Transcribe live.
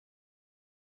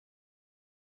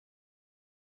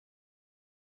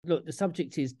Look, the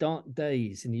subject is dark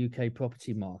days in the UK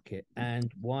property market.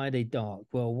 And why are they dark?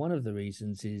 Well, one of the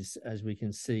reasons is, as we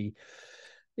can see,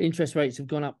 interest rates have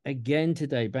gone up again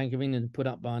today. Bank of England put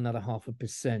up by another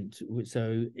 0.5%.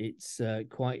 So it's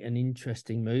quite an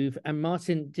interesting move. And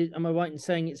Martin, am I right in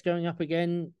saying it's going up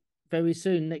again very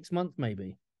soon, next month,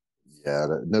 maybe? Yeah,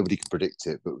 nobody can predict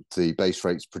it, but the base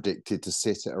rate's predicted to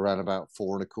sit at around about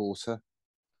 4.25.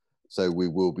 So we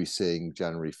will be seeing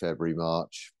January, February,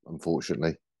 March,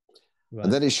 unfortunately, and Right.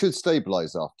 then it should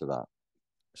stabilise after that.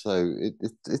 So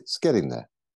it's getting there.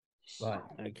 Right.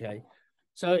 Okay.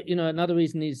 So, another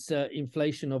reason is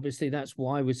inflation. Obviously, that's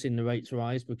why we're seeing the rates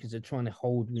rise because they're trying to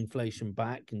hold inflation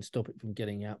back and stop it from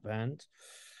getting out of hand.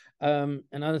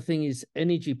 Another thing is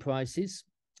energy prices.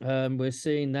 We're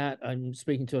seeing that. I'm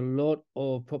speaking to a lot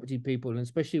of property people, and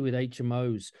especially with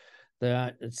HMOs,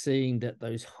 that are seeing that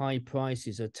those high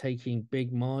prices are taking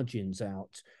big margins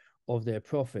out of their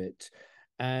profit.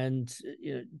 And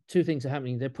two things are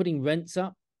happening. They're putting rents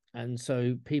up, and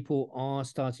so people are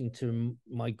starting to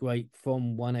migrate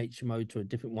from one HMO to a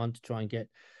different one to try and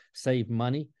save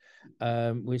money.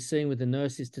 We're seeing with the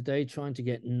nurses today trying to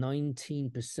get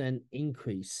 19%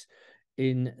 increase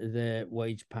in their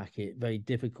wage packet. Very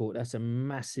difficult. That's a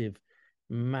massive,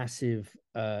 massive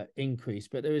increase.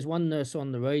 But there was one nurse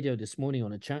on the radio this morning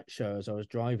on a chat show as I was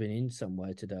driving in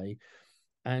somewhere today,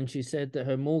 and she said that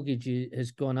her mortgage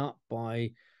has gone up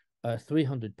by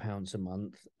 £300 a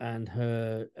month, and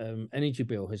her energy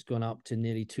bill has gone up to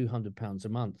nearly £200 a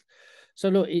month. So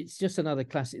look, it's just another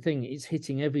classic thing. It's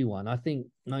hitting everyone. I think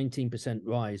 19%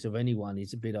 rise of anyone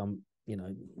is a bit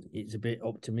it's a bit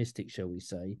optimistic, shall we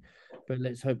say? But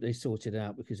let's hope they sort it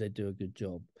out because they do a good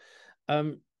job.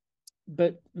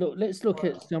 But look, let's look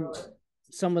at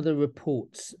some of the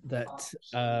reports that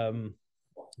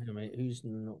Hang on a minute, who's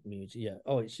not muted? Yeah.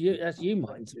 Oh, it's you. That's you,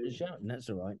 Martin. Someone's shouting. That's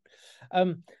all right.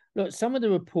 Look, some of the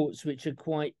reports which are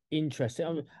quite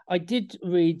interesting. I did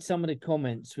read some of the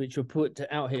comments which were put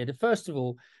out here. First of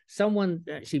all, someone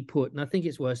actually put, and I think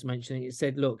it's worth mentioning, it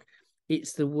said, look,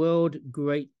 it's the world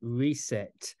great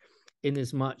reset, in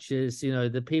as much as,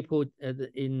 the people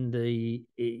in the,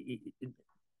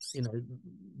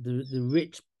 the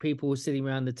rich people sitting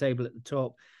around the table at the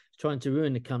top trying to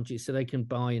ruin the country so they can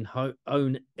buy and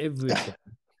own everything,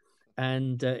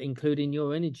 and including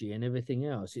your energy and everything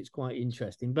else. It's quite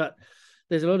interesting. But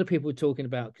there's a lot of people talking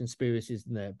about conspiracies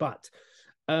in there. But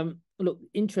look,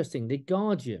 interesting. The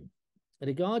Guardian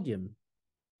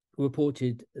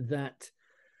reported that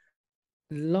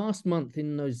last month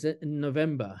in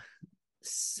November,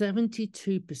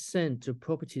 72% of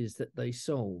properties that they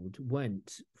sold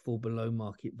went for below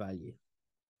market value.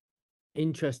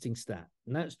 Interesting stat.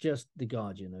 And that's just The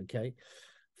Guardian, okay?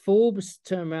 Forbes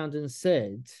turned around and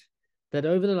said that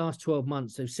over the last 12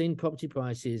 months, they've seen property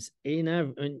prices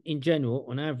in general,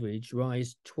 on average,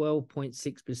 rise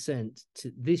 12.6%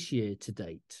 to this year to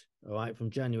date, all right, from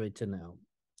January to now.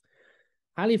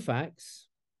 Halifax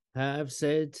have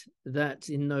said that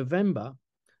in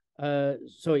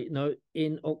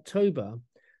October,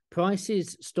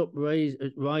 prices stopped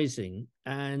rising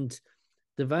and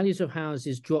the values of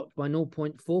houses dropped by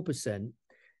 0.4%,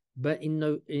 but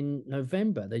in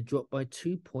November, they dropped by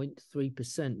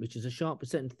 2.3%, which is a sharp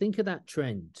percent. Think of that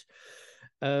trend.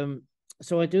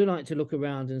 So I do like to look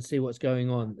around and see what's going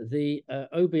on. The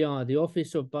OBR, the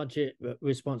Office of Budget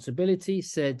Responsibility,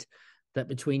 said that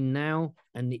between now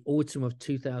and the autumn of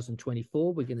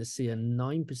 2024, we're going to see a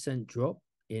 9% drop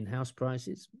in house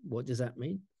prices. What does that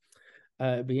mean?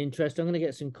 It'd be interesting. I'm going to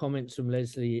get some comments from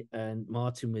Lesley and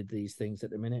Martin with these things at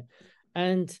the minute.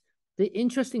 And the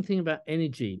interesting thing about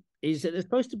energy is that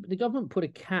the government put a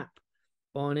cap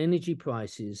on energy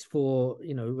prices for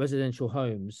residential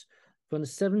homes from the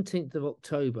 17th of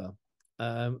October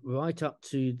right up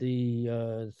to the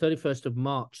 31st of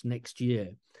March next year.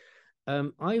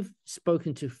 I've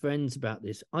spoken to friends about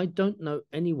this. I don't know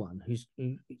anyone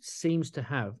who seems to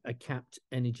have a capped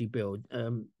energy bill.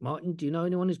 Martin, do you know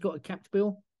anyone who's got a capped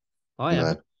bill? I No,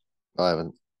 haven't. I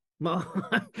haven't.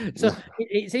 So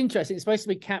it's interesting. It's supposed to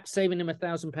be capped, saving them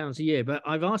 £1,000 a year. But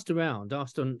I've asked on,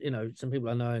 some people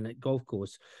I know in a golf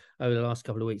course over the last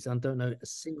couple of weeks. I don't know a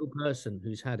single person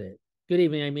who's had it. Good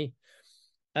evening, Amy.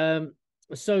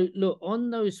 So look, on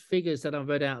those figures that I've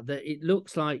read out, that it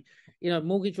looks like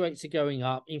mortgage rates are going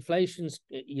up, inflation's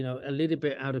a little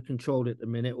bit out of control at the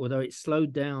minute, although it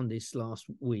slowed down this last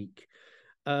week.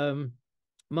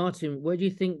 Martin, where do you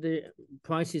think the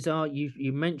prices are?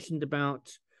 You mentioned about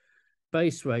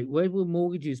base rate. Where will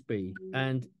mortgages be?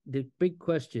 And the big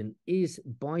question is,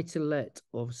 buy to let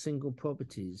of single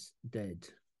properties dead?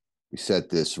 We said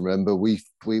this. Remember, we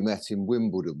met in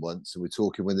Wimbledon once, and we're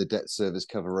talking when the debt service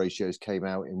cover ratios came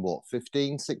out in what,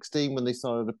 15, 16, when they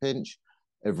started to pinch.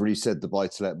 Everybody said the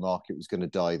buy-to-let market was going to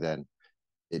die then.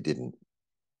 It didn't.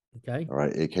 Okay. All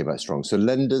right, it came out strong. So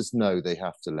lenders know they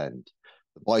have to lend.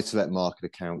 The buy-to-let market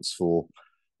accounts for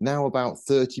now about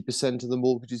 30% of the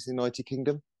mortgages in the United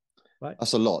Kingdom. Right.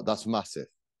 That's a lot. That's massive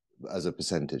as a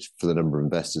percentage for the number of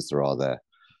investors there are there.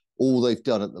 All they've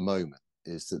done at the moment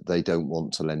is that they don't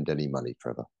want to lend any money,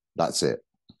 Trevor. That's it.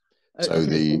 So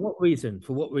okay, for what reason?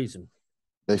 For what reason?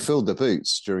 They filled their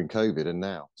boots during COVID and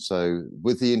now. So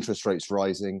with the interest rates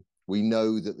rising, we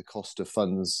know that the cost of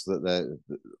funds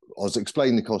I'll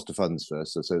explain the cost of funds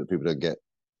first so that people don't get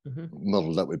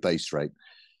muddled up with base rate.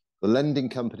 The lending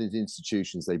companies,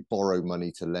 institutions, they borrow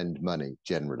money to lend money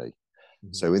generally.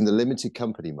 So in the limited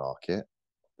company market,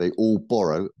 they all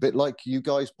borrow, a bit like you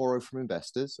guys borrow from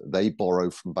investors. They borrow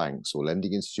from banks or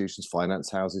lending institutions, finance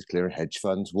houses, clearing hedge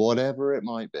funds, whatever it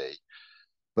might be.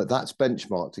 But that's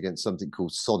benchmarked against something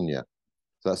called SONIA.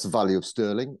 So that's the value of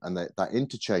sterling, and that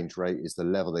interchange rate is the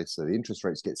level so the interest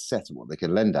rates get set at what they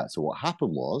can lend at. So what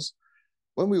happened was,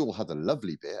 when we all had the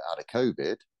lovely bit out of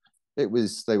COVID, they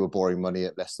were borrowing money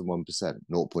at less than 1%,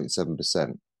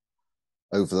 0.7%.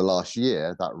 Over the last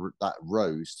year, that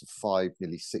rose to 5,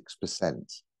 nearly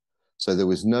 6%. So the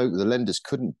lenders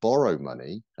couldn't borrow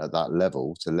money at that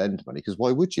level to lend money, because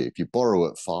why would you? If you borrow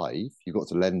at 5, you've got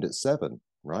to lend at 7,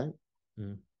 right?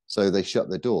 So they shut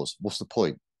their doors. What's the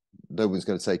point? No one's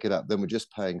going to take it up. Then we're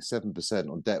just paying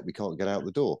 7% on debt we can't get out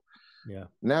the door. Yeah.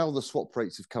 Now the swap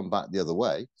rates have come back the other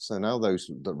way. So now the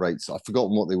rates, I've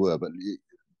forgotten what they were, but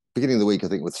beginning of the week, I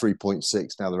think, were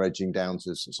 3.6. Now they're edging down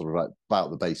to sort of like about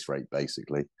the base rate,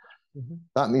 basically.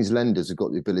 That means lenders have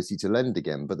got the ability to lend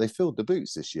again, but they filled the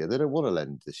boots this year. They don't want to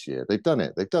lend this year. They've done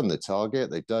it. They've done the target.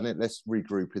 They've done it. Let's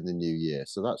regroup in the new year.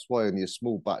 So that's why only a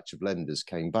small batch of lenders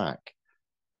came back.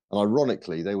 And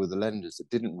ironically, they were the lenders that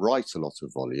didn't write a lot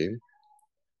of volume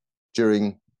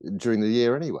during the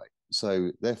year anyway.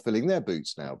 So they're filling their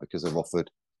boots now because they've offered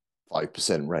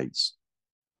 5% rates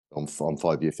on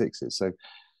 5-year fixes. So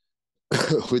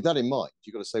with that in mind,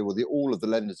 you've got to say, well, all of the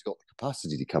lenders have got the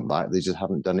capacity to come back. They just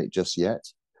haven't done it just yet.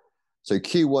 So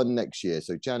Q1 next year,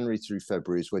 so January through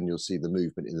February is when you'll see the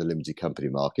movement in the limited company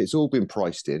market. It's all been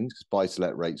priced in because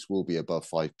buy-to-let rates will be above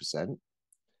 5%,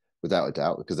 without a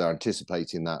doubt, because they're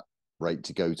anticipating that rate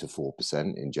to go to 4%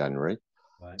 in January.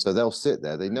 Right. So they'll sit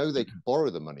there. They know they can borrow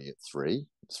the money at 3,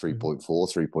 3.4,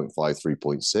 3.5,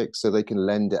 3.6, so they can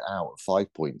lend it out at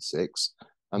 5.6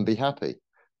 and be happy,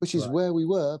 which is where we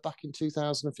were back in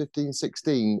 2015,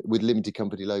 16 with limited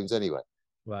company loans anyway.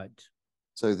 Right.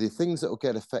 So the things that will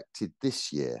get affected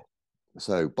this year,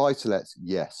 so buy-to-lets,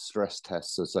 yes, stress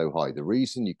tests are so high. The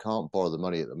reason you can't borrow the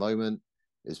money at the moment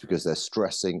is because they're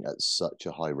stressing at such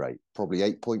a high rate, probably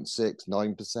 8.6,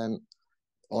 9%.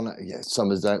 On it, yeah,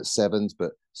 some is down at 7s,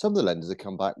 but some of the lenders have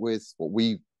come back with what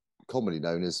we commonly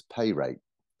known as pay rate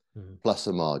plus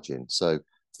a margin. So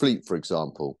Fleet, for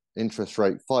example, interest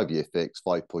rate 5-year fix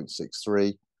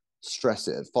 5.63, stress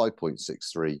it at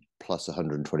 5.63 plus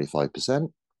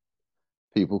 125%.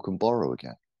 People can borrow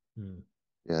again.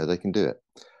 Yeah, they can do it.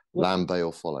 Land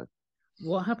bail follow.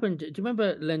 What happened? Do you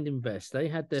remember Lendinvest? They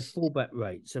had their fallback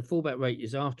rate. So fallback rate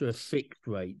is after a fixed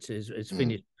rate is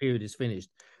finished, period is finished.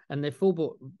 And their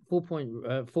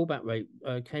fallback rate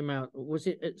came out, was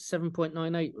it at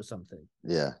 7.98 or something?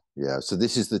 Yeah. So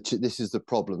this is the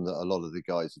problem that a lot of the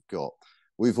guys have got.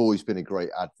 We've always been a great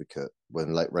advocate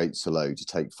when rates are low to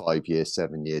take 5-year,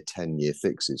 7-year, 10-year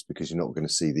fixes because you're not going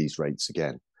to see these rates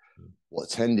again. What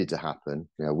tended to happen,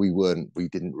 we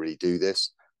didn't really do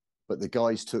this, but the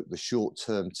guys took the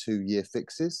short-term 2-year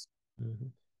fixes.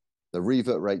 The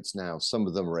revert rates now, some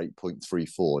of them are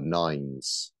 8.34,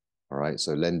 9s. All right,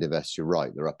 so Lendinvest, you're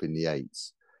right, they're up in the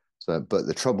 8s. So, but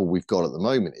the trouble we've got at the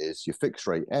moment is your fixed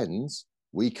rate ends,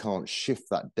 we can't shift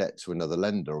that debt to another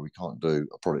lender, or we can't do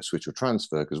a product switch or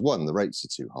transfer because, one, the rates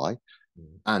are too high,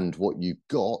 and what you've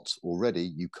got already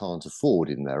you can't afford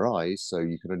in their eyes, so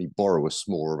you can only borrow a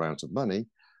small amount of money,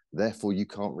 therefore you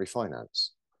can't refinance.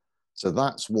 So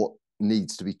that's what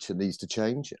needs to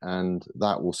change, and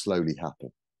that will slowly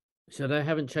happen. So they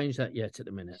haven't changed that yet at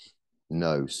the minute?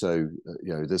 No. So,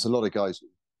 there's a lot of guys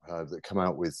that come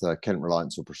out with Kent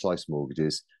Reliance or Precise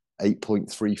Mortgages,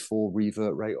 8.34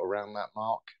 revert rate, around that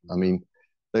mark. I mean,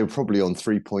 they were probably on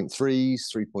 3.3s,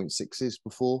 3.6s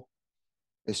before.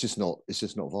 It's just not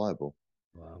viable.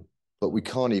 Wow. But we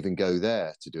can't even go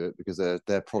there to do it because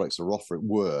their products were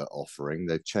offering,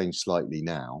 they've changed slightly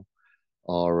now,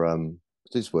 you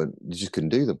just couldn't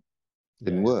do them.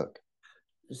 Didn't work.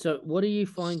 So what are you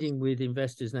finding with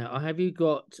investors now? Have you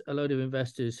got a load of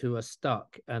investors who are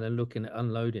stuck and are looking at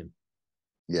unloading?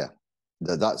 Yeah,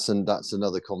 that's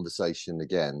another conversation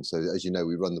again. So as you know,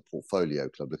 we run the portfolio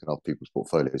club, looking after people's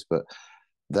portfolios, but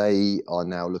they are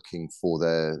now looking for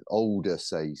their older,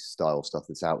 say, style stuff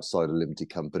that's outside a limited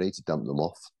company to dump them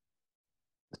off.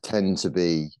 They tend to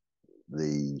be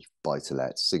the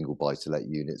buy-to-let, single buy-to-let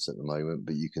units at the moment,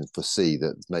 but you can foresee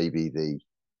that maybe the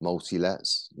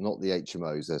multi-lets, not the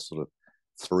HMOs, they're sort of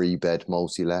 3-bed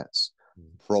multi-lets,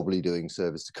 probably doing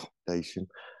service accommodation,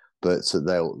 but so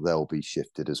they'll be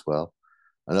shifted as well.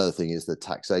 Another thing is the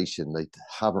taxation. They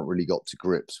haven't really got to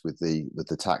grips with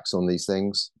the tax on these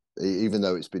things, even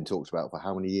though it's been talked about for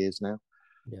how many years now.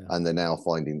 Yeah. And they're now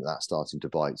finding that that's starting to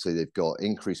bite. So they've got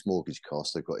increased mortgage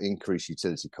costs, they've got increased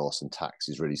utility costs, and tax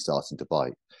is really starting to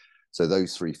bite. So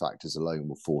those 3 factors alone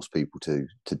will force people to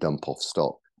dump off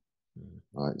stock.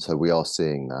 Right. So we are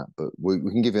seeing that, but we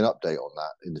can give you an update on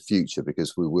that in the future,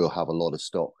 because we will have a lot of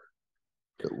stock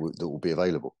that will be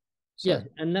available. So. Yeah,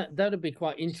 and that would be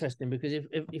quite interesting, because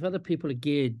if other people are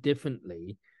geared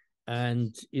differently,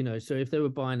 and so if they were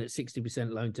buying at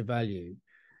 60% loan to value,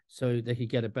 so they could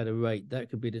get a better rate, that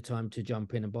could be the time to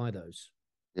jump in and buy those.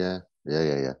 Yeah.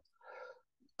 The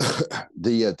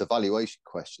valuation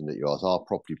question that you asked, are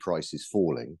property prices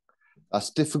falling?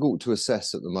 That's difficult to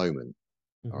assess at the moment.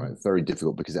 All right, very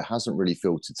difficult, because it hasn't really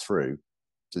filtered through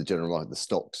to the general market. The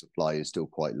stock supply is still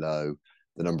quite low.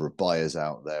 The number of buyers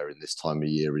out there in this time of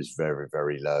year is very,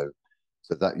 very low.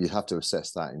 So that you have to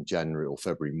assess that in January or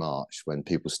February, March, when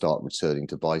people start returning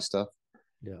to buy stuff,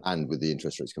 and with the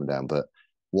interest rates coming down. But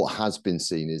what has been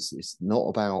seen is it's not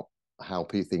about how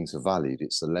things are valued;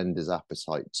 it's the lender's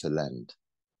appetite to lend.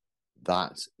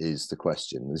 That is the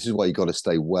question. This is why you've got to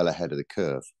stay well ahead of the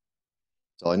curve.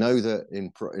 So I know that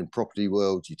in property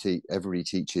world, everybody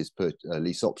teaches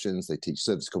lease options, they teach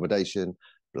service accommodation,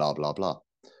 blah, blah, blah.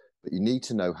 But you need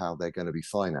to know how they're going to be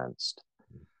financed.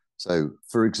 So,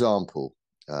 for example,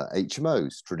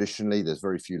 HMOs, traditionally, there's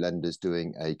very few lenders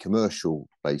doing a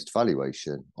commercial-based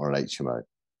valuation on an HMO.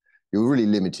 You're really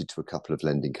limited to a couple of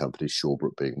lending companies,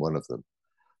 Shawbrook being one of them.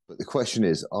 But the question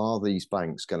is, are these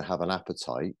banks going to have an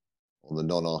appetite on the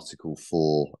non-Article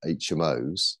 4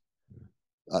 HMOs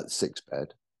at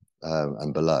 6-bed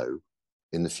and below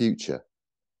in the future?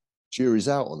 Jury's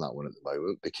out on that one at the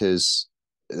moment, because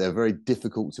they're very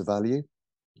difficult to value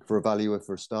for a valuer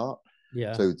for a start.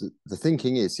 Yeah. So the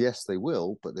thinking is, yes, they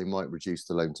will, but they might reduce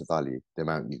the loan to value, the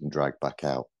amount you can drag back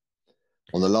out.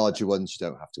 On the larger ones, you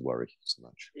don't have to worry so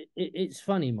much. It's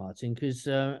funny, Martin, because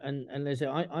and Lesley,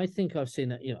 I think I've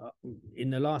seen it. In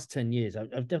the last 10 years,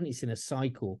 I've definitely seen a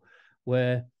cycle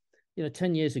where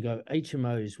 10 years ago,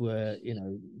 HMOs were,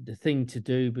 the thing to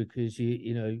do, because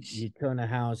you turn a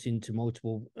house into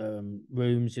multiple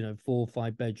rooms, 4 or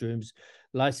 5 bedrooms,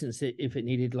 license it if it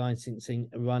needed licensing,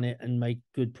 run it and make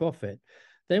good profit.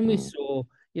 Then we saw,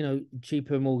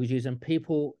 cheaper mortgages, and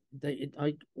people,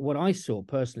 what I saw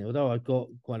personally, although I've got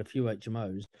quite a few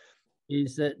HMOs,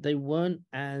 is that they weren't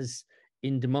as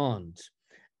in demand.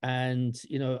 And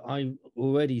I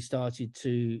already started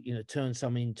to turn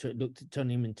some into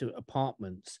turning them into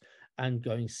apartments and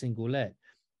going single let.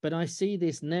 But I see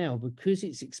this now, because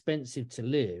it's expensive to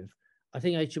live. I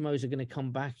think HMOs are going to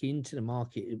come back into the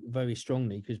market very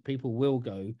strongly, because people will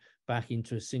go back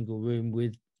into a single room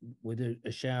with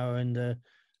a shower and a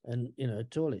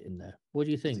toilet in there. What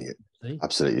do you think?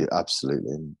 Absolutely.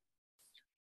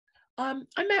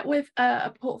 I met with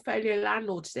a portfolio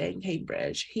landlord today in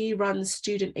Cambridge. He runs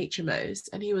student HMOs,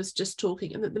 and he was just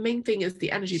talking, and the main thing is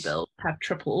the energy bills have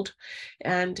tripled,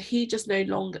 and he just no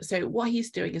longer, so what he's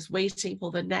doing is waiting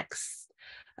for the next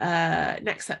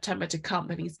September to come,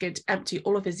 and he's going to empty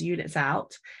all of his units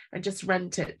out and just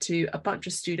rent it to a bunch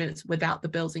of students without the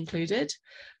bills included.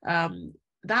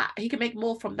 That he can make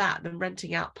more from that than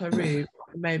renting out per room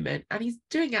at the moment, and he's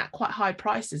doing it at quite high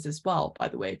prices as well, by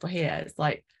the way. For here, it's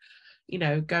like,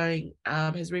 going,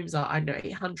 his rooms are, I know,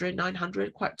 800,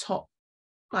 900, quite top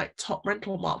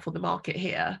rental mark for the market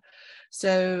here.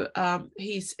 So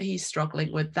he's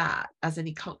struggling with that, as in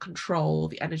he can't control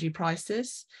the energy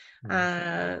prices.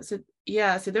 So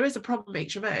there is a problem with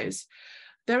HMOs.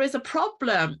 There is a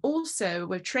problem also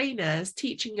with trainers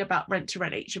teaching about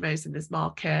rent-to-rent HMOs in this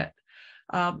market.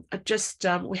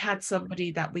 We had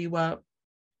somebody that we were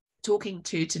talking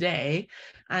to today,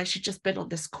 and she'd just been on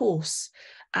this course,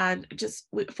 and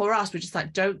for us, we're just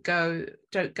like, don't go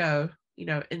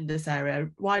in this area.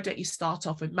 Why don't you start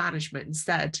off with management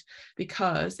instead?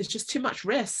 Because it's just too much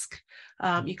risk.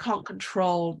 You can't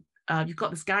control, you've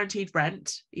got this guaranteed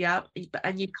rent, and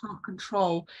you can't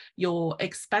control your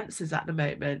expenses at the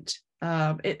moment.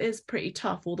 it is pretty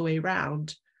tough all the way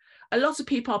around. A lot of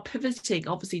people are pivoting,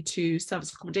 obviously, to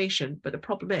service accommodation, but the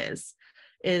problem is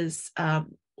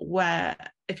where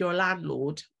if you're a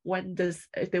landlord,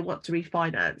 if they want to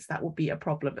refinance, that will be a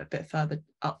problem a bit further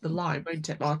up the line, won't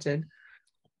it, Martin?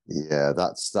 Yeah,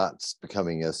 that's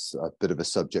becoming a bit of a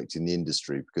subject in the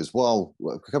industry, because while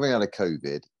coming out of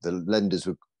COVID, the lenders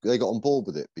they got on board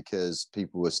with it because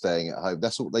people were staying at home.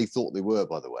 That's what they thought they were,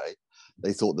 by the way.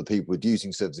 They thought that people were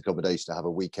using service accommodation to have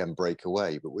a weekend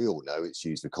breakaway, but we all know it's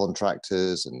used for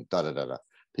contractors and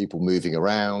people moving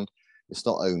around. It's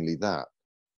not only that.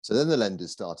 So then the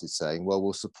lenders started saying, well,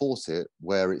 we'll support it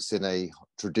where it's in a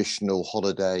traditional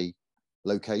holiday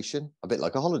location, a bit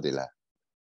like a holiday let.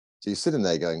 So you're sitting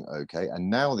there going, okay, and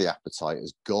now the appetite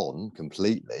has gone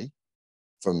completely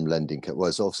from lending. Well,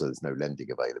 it's also there's no lending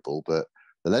available, but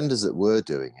the lenders that were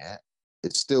doing it,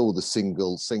 it's still the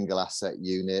single asset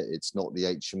unit. It's not the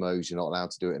HMOs. You're not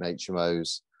allowed to do it in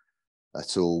HMOs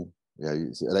at all. You know,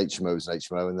 an HMO is an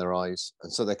HMO in their eyes.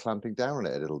 And so they're clamping down on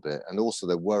it a little bit. And also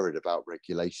they're worried about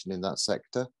regulation in that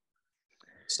sector.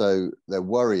 So they're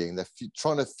worrying, they're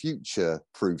trying to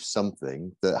future-proof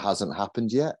something that hasn't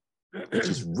happened yet, which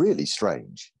is really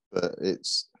strange. But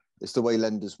it's the way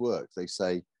lenders work. They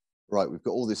say, right, we've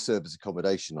got all this service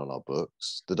accommodation on our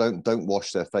books. They don't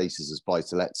wash their faces as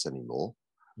buy-to-lets anymore.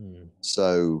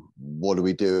 So what do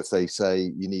we do if they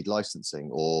say you need licensing,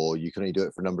 or you can only do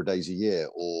it for a number of days a year,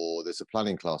 or there's a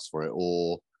planning class for it,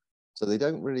 or so they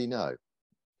don't really know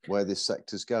where this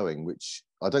sector's going, which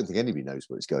I don't think anybody knows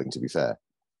where it's going, to be fair.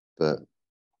 But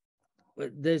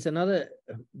there is another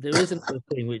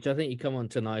thing which I think you come on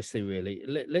to nicely, really.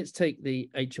 Let's take the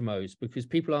HMOs, because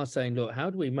people are saying, look,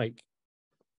 how do we make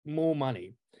more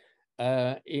money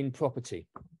in property?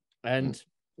 And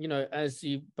you know, as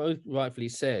you both rightfully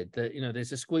said, that you know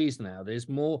there's a squeeze now. There's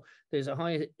a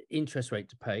higher interest rate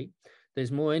to pay.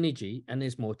 There's more energy and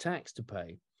there's more tax to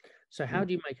pay. So how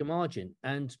do you make a margin?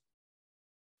 And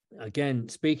again,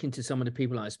 speaking to some of the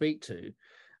people I speak to,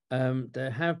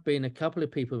 there have been a couple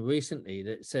of people recently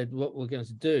that said what we're going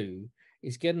to do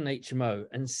is get an HMO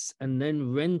and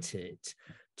then rent it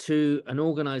to an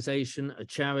organization, a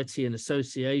charity, an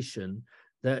association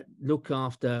that look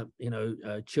after, you know,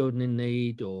 children in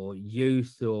need, or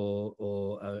youth,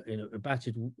 or you know,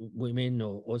 battered women,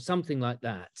 or something like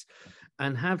that,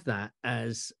 and have that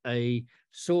as a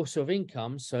source of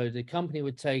income. So the company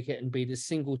would take it and be the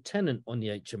single tenant on the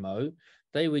HMO.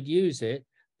 They would use it.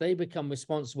 They become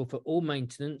responsible for all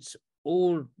maintenance,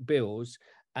 all bills,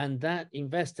 and that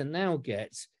investor now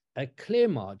gets a clear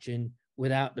margin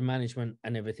without the management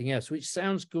and everything else, which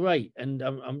sounds great. And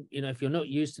you know, if you're not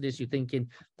used to this, you're thinking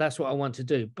that's what I want to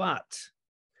do. But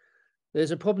there's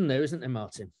a problem there, isn't there,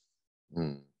 Martin?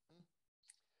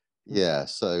 Yeah.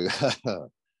 So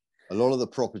a lot of the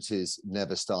properties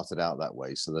never started out that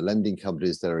way. So the lending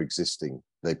companies that are existing,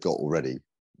 they've got already.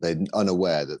 They're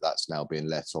unaware that that's now being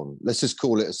let on. Let's just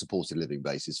call it a supported living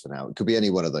basis for now. It could be any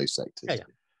one of those sectors. Yeah.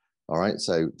 All right.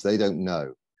 So they don't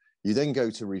know. You then go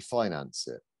to refinance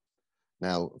it.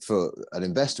 Now, for an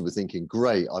investor, we're thinking,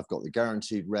 great, I've got the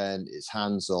guaranteed rent, it's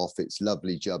hands off, it's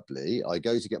lovely jubbly. I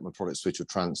go to get my product switch or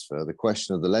transfer. The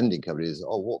question of the lending company is,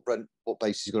 oh, what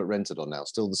basis you got it rented on now?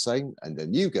 Still the same? And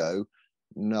then you go,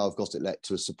 no, I've got it let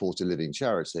to a supported living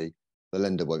charity. The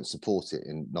lender won't support it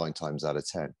in 9 times out of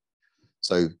 10.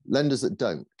 So lenders that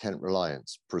don't, Kent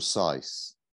Reliance,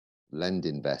 Precise, Lend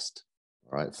Invest,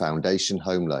 all right, Foundation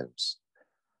Home Loans,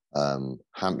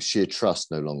 Hampshire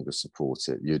Trust no longer support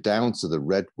it. You're down to the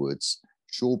Redwoods.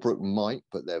 Shawbrook might,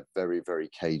 but they're very, very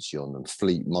cagey on them.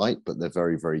 Fleet might, but they're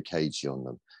very, very cagey on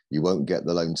them. You won't get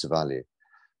the loan to value.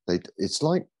 It's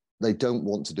like they don't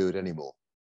want to do it anymore.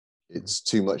 It's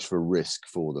too much of a risk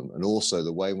for them. And also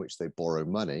the way in which they borrow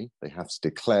money, they have to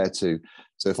declare to.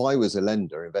 So if I was a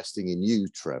lender investing in you,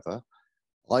 Trevor,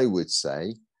 I would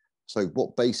say, so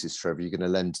what basis, Trevor, are you going to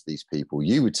lend to these people?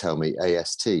 You would tell me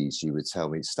ASTs, you would tell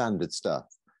me standard stuff.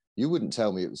 You wouldn't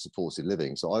tell me it was supported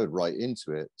living. So I would write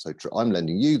into it. So I'm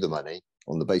lending you the money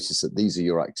on the basis that these are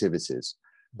your activities.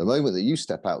 The moment that you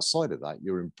step outside of that,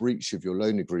 you're in breach of your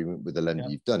loan agreement with the lender.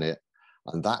 You've done it.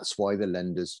 And that's why the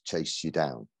lenders chase you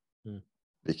down.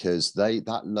 Because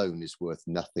that loan is worth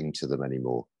nothing to them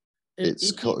anymore.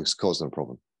 It's causing a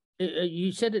problem.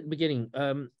 You said at the beginning,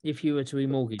 if you were to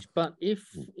remortgage, but if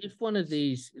one of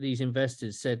these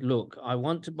investors said, look, I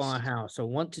want to buy a house, I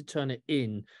want to turn it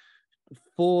in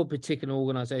for a particular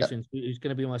organization who's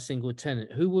going to be my single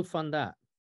tenant, who would fund that?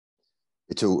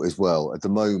 It all as well. At the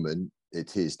moment,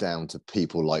 it is down to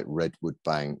people like Redwood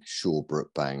Bank,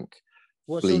 Shawbrook Bank,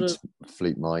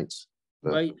 Fleet might.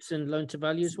 Rates and loan to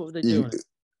values, what were they doing?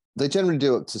 They generally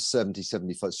do up to 70,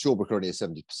 75. Shawbrook are only at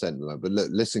 70% at the moment. But look,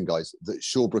 listen, guys,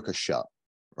 Shawbrook are shut,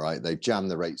 right? They've jammed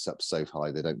the rates up so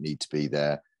high they don't need to be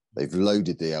there. They've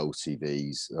loaded the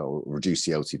LTVs or reduced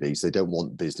the LTVs. They don't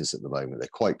want business at the moment. They're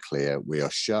quite clear. We are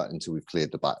shut until we've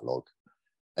cleared the backlog.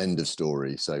 End of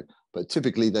story. So, but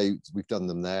typically we've done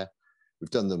them there. We've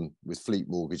done them with fleet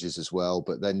mortgages as well.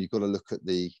 But then you've got to look at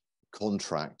the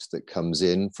contract that comes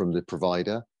in from the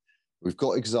provider. We've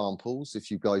got examples. If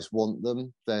you guys want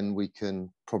them, then we can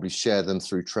probably share them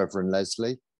through Trevor and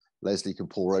Lesley. Lesley can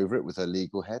pour over it with her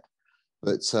legal head.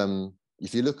 But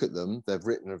if you look at them, they've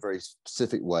written in a very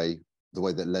specific way, the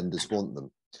way that lenders want them.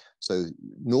 So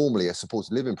normally a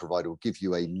supported living provider will give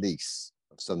you a lease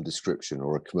of some description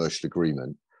or a commercial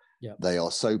agreement. Yeah. They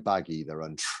are so baggy, they're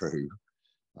untrue.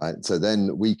 Right? So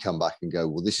then we come back and go,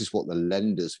 well, this is what the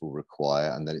lenders will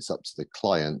require. And then it's up to the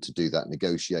client to do that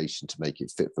negotiation to make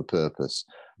it fit for purpose.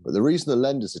 But the reason the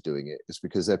lenders are doing it is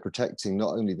because they're protecting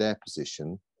not only their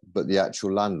position, but the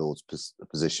actual landlord's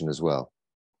position as well.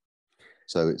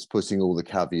 So it's putting all the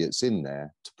caveats in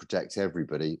there to protect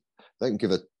everybody. They don't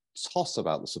give a toss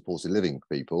about the supported living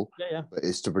people, but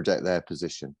it's to protect their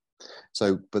position.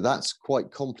 So, but that's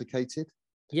quite complicated.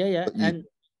 Yeah. And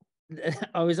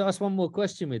I was asked one more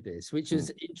question with this, which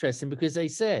is interesting because they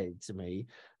said to me,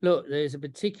 look, there's a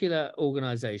particular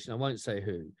organization, I won't say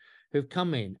who've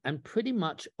come in and pretty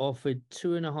much offered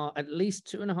at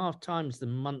least 2.5 times the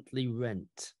monthly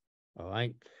rent. All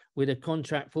right. With a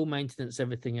contract, full maintenance,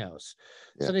 everything else.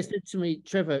 Yeah. So they said to me,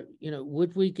 Trevor,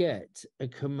 would we get a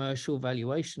commercial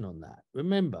valuation on that?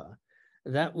 Remember,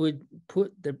 that would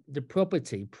put the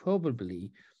property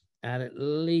probably at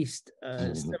least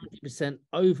 70%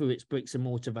 over its bricks and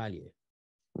mortar value.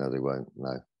 No, they won't.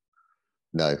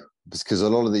 No, because a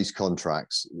lot of these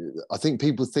contracts, I think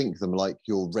people think them like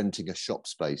you're renting a shop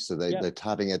space. So they're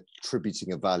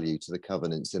attributing a value to the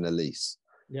covenants in a lease.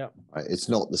 Yeah. Right? It's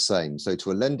not the same. So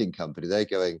to a lending company, they're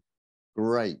going,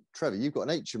 great, Trevor, you've got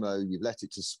an HMO, you've let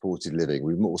it to supported living.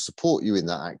 We will support you in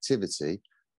that activity,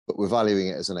 but we're valuing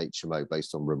it as an HMO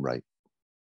based on room rate.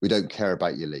 We don't care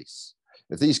about your lease.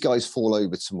 If these guys fall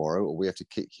over tomorrow or we have to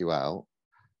kick you out,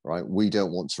 right, we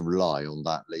don't want to rely on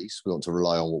that lease. We want to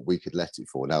rely on what we could let it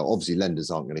for. Now, obviously, lenders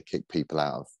aren't going to kick people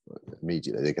out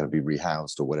immediately. They're going to be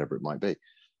rehoused or whatever it might be.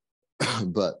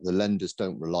 But the lenders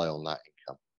don't rely on that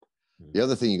income. The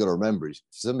other thing you've got to remember is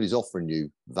if somebody's offering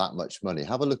you that much money,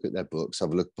 have a look at their books,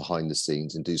 have a look behind the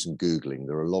scenes and do some Googling.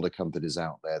 There are a lot of companies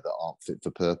out there that aren't fit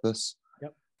for purpose.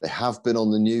 Yep. They have been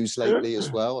on the news lately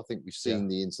as well. I think we've seen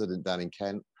the incident down in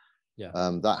Kent. Yeah.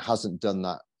 That hasn't done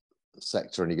that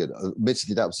sector any good.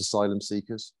 Admittedly, that was asylum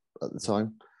seekers at the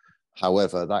time.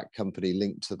 However, that company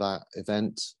linked to that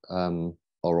event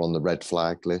are on the red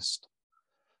flag list.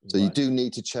 So you do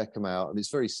need to check them out. And it's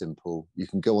very simple. You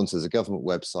can go onto the government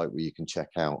website where you can check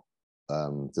out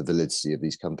the validity of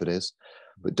these companies,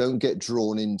 but don't get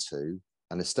drawn into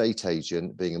an estate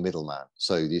agent being a middleman.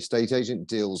 So the estate agent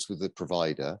deals with the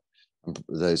provider.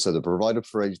 So the provider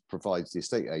provides the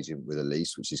estate agent with a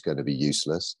lease, which is going to be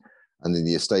useless. And then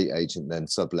the estate agent then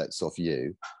sublets off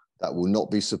you. That will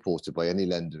not be supported by any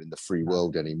lender in the free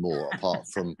world anymore, apart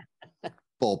from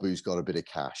Bob, who's got a bit of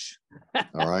cash.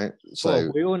 All right. So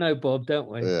Bob, we all know Bob, don't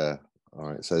we? Yeah. All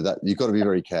right. So that you've got to be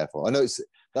very careful. I know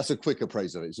that's a quick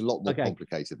appraisal of it. It's a lot more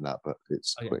complicated than that, but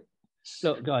it's quick.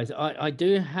 Look, guys, I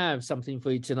do have something for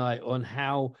you tonight on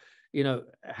how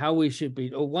we should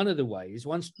be, or one of the ways,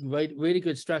 one really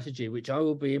good strategy, which I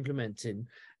will be implementing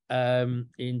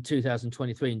in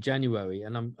 2023 in January,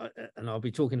 and I'll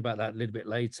be talking about that a little bit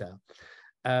later,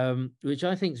 which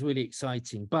I think is really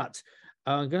exciting. But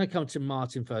I'm going to come to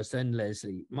Martin first, then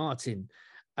Lesley. Martin,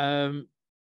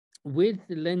 with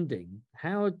the lending,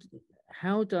 how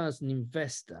does an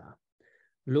investor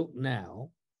look now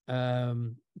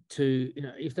to,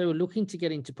 if they were looking to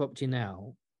get into property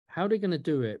now, how are they going to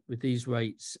do it with these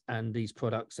rates and these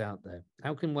products out there?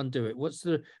 How can one do it? What's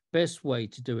the best way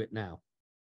to do it now?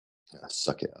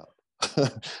 Suck it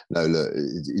up. No, look,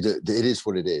 it is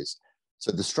what it is.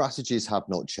 So the strategies have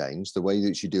not changed. The way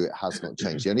that you do it has not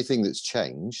changed. The only thing that's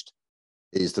changed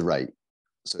is the rate.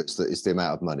 So it's the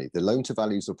amount of money. The loan to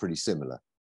values are pretty similar.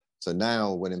 So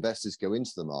now when investors go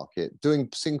into the market, doing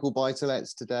single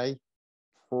buy-to-lets today,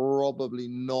 probably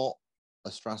not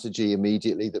a strategy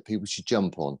immediately that people should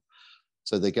jump on.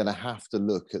 So they're going to have to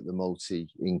look at the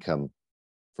multi-income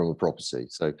from a property.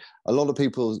 So a lot of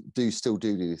people still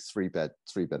do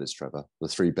three-bedders, Trevor, the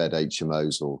 3-bed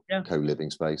HMOs or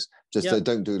co-living space. Just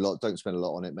don't spend a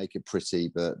lot on it, make it pretty,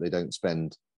 but they don't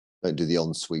do the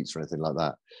en-suites or anything like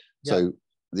that. So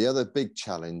the other big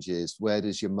challenge is, where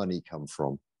does your money come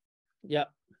from? Yeah.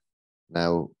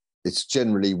 Now, it's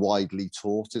generally widely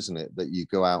taught, isn't it, that you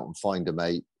go out and find a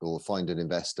mate or find an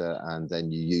investor, and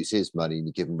then you use his money and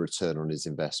you give him a return on his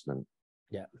investment.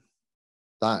 Yeah.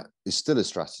 That is still a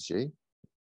strategy.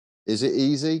 Is it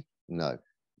easy? No,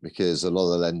 because a lot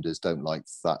of the lenders don't like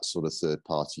that sort of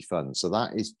third-party fund. So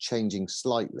that is changing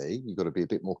slightly. You've got to be a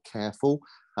bit more careful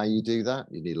how you do that.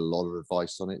 You need a lot of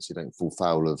advice on it so you don't fall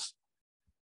foul of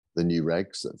the new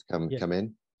regs that have come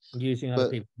in. Using other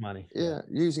people's money. Yeah,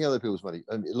 using other people's money.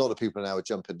 A lot of people now are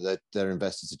jumping, their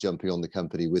investors are jumping on the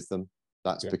company with them.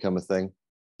 That's become a thing.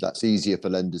 That's easier for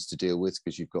lenders to deal with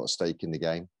because you've got a stake in the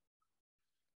game.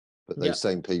 But those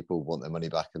same people want their money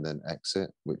back and then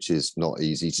exit, which is not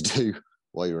easy to do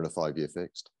while you're in a 5-year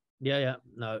fixed.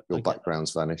 No. Your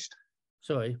background's vanished.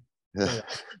 Sorry.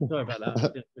 Sorry about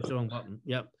that. It's the wrong button.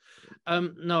 Yep.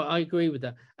 No, I agree with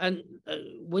that. And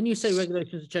when you say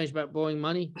regulations have changed about borrowing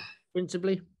money,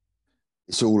 principally?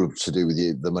 It's all to do with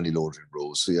the money laundering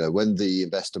rules. So, when the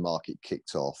investor market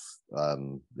kicked off,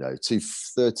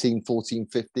 2013, 14,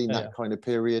 15, that kind of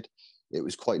period, it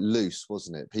was quite loose,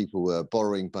 wasn't it? People were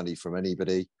borrowing money from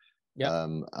anybody.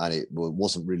 And it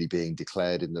wasn't really being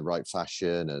declared in the right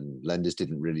fashion, and lenders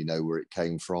didn't really know where it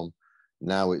came from.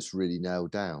 Now it's really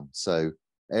nailed down. So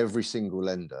every single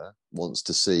lender wants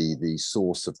to see the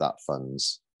source of that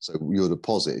funds. So your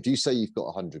deposit, if you say you've got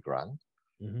 100 grand,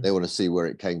 they want to see where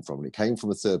it came from. And it came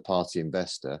from a third-party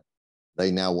investor.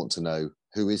 They now want to know,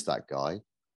 who is that guy?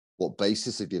 What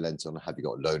basis have you lent on? Have you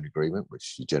got a loan agreement,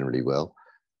 which you generally will?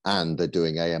 And they're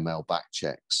doing AML back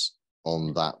checks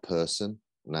on that person.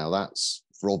 Now, that's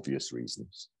for obvious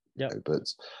reasons.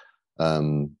 But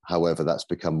however, that's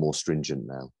become more stringent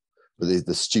now. But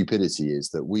the stupidity is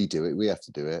that we do it, we have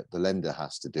to do it, the lender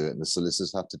has to do it, and the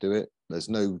solicitors have to do it. There's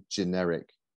no generic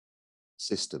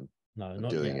system of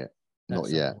doing it. Not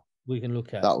yet. We can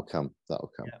look at. That'll come.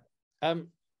 Yeah.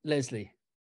 Lesley,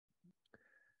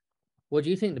 what do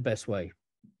you think the best way?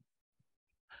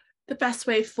 The best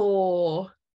way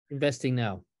for investing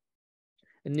now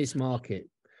in this market?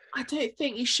 I don't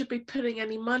think you should be putting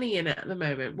any money in it at the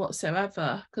moment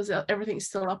whatsoever, because everything's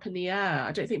still up in the air.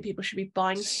 I don't think people should be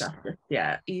buying stuff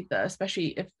yet either,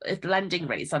 especially if lending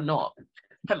rates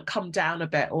haven't come down a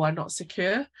bit or are not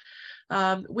secure.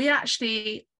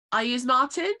 I use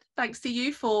Martin, thanks to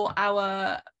you, for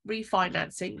our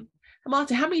refinancing.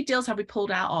 Martin, how many deals have we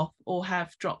pulled out of or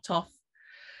have dropped off?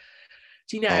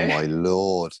 Do you know? Oh my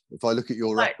Lord. If I look at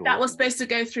your record. That was supposed to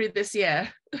go through this year.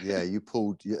 Yeah, you've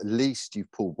pulled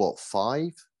what,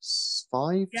 5,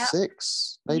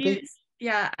 6, maybe?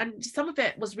 And some of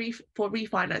it was for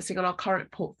refinancing on our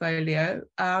current portfolio.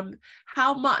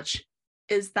 How much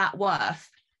is that worth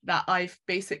that I've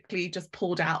basically just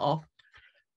pulled out of,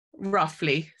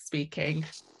 roughly speaking?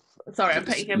 Sorry, I'm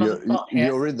putting him on the spot here.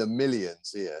 You're in the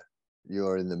millions here.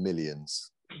 You're in the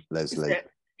millions, Lesley.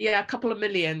 Yeah, a couple of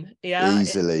million. Yeah,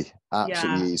 easily,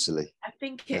 absolutely easily. I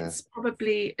think it's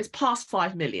it's past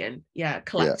 5 million. Yeah,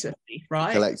 collectively,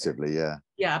 right? Collectively,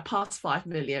 yeah, past 5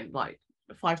 million, like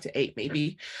 5 to 8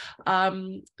 maybe.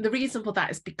 The reason for that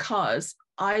is because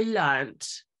I learned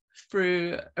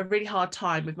through a really hard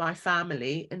time with my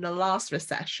family in the last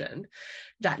recession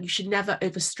that you should never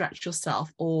overstretch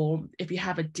yourself, or if you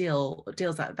have deals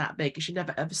that big, you should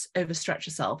never overstretch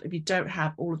yourself if you don't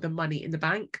have all of the money in the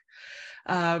bank.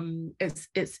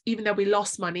 It's even though we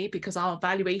lost money because our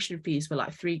valuation fees were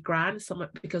like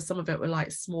 $3,000, because some of it were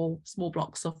like small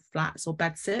blocks of flats or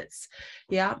bed sits,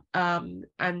 and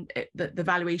the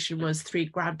valuation was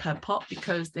 $3,000 per pot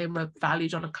because they were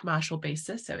valued on a commercial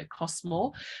basis, so it costs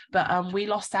more. But we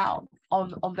lost out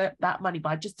on that money, but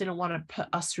I just didn't want to put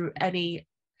us through any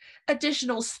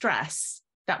additional stress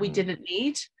that we didn't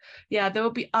need. There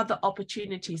will be other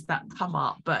opportunities that come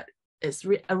up, but it's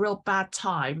a real bad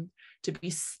time to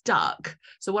be stuck.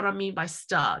 So what I mean by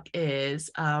stuck is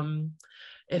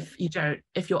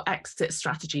if your exit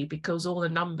strategy, because all the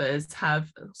numbers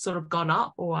have sort of gone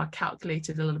up or are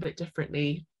calculated a little bit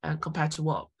differently compared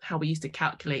to how we used to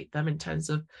calculate them in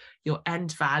terms of your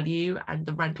end value and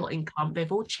the rental income,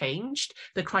 they've all changed.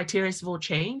 The criteria have all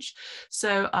changed.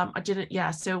 So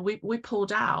so we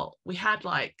pulled out. We had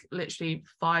like literally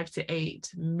 5 to 8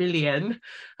 million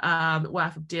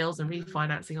worth of deals and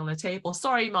refinancing on the table.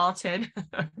 Sorry, Martin.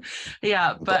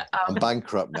 But I'm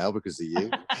bankrupt now because of you.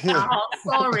 Oh,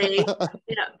 sorry.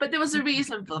 But there was a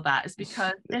reason for that. It's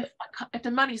because if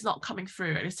the money's not coming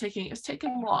through, and it's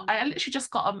taking what? I literally just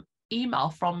got an email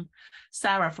from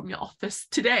Sarah from your office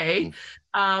today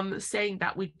saying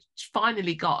that we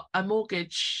finally got a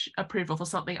mortgage approval for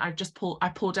something I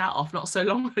pulled out of not so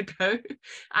long ago.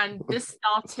 And this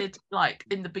started like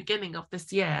in the beginning of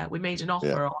this year. We made an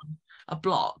offer on a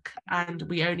block, and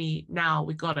we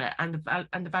got it, and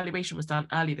the valuation was done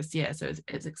early this year, so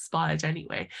it's expired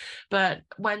anyway. But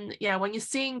when you're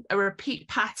seeing a repeat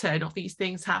pattern of these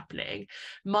things happening,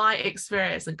 my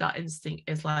experience and gut instinct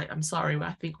is like, I'm sorry,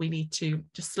 I think we need to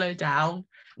just slow down,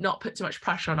 not put too much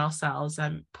pressure on ourselves,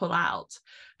 and pull out.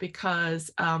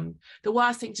 Because the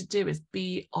worst thing to do is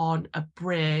be on a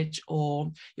bridge,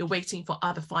 or you're waiting for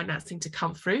other financing to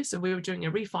come through. So we were doing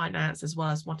a refinance as well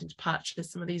as wanting to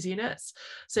purchase some of these units.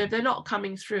 So if they're not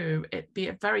coming through, it'd be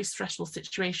a very stressful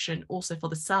situation also for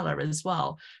the seller as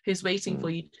well, who's waiting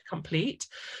for you to complete.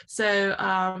 So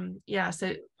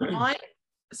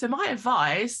so my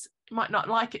advice, you might not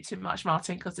like it too much,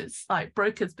 Martin, because it's like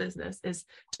broker's business, is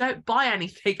don't buy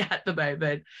anything at the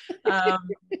moment.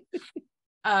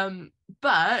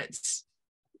 But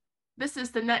this is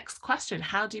the next question: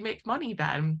 how do you make money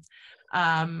then?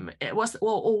 What's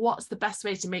the best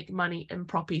way to make money in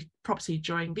property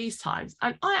during these times?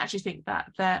 And I actually think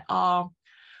that there are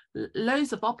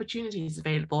loads of opportunities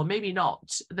available. Maybe not,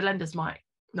 the lenders might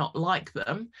not like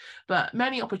them, but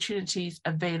many opportunities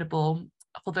available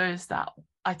for those that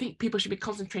I think people should be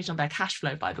concentrating on their cash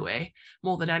flow, by the way,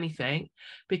 more than anything,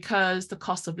 because the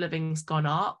cost of living's gone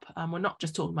up. We're not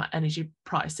just talking about energy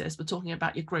prices, we're talking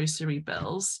about your grocery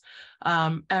bills,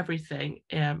 everything.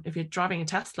 If you're driving a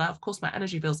Tesla, of course, my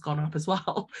energy bill's gone up as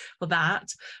well for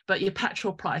that, but your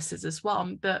petrol prices as well.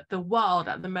 The world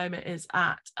at the moment is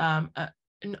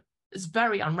it's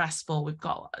very unrestful. We've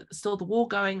got still the war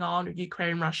going on with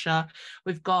Ukraine and Russia.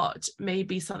 We've got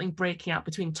maybe something breaking out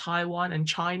between Taiwan and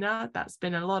China. That's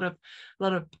been a lot of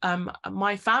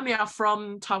my family are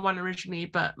from Taiwan originally,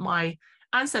 but my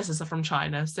ancestors are from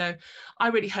China. So I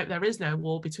really hope there is no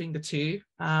war between the two.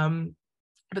 But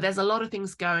there's a lot of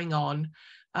things going on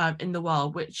in the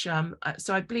world, which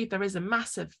so I believe there is a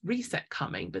massive reset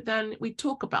coming. But then we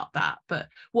talk about that, but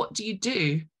what do you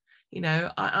do?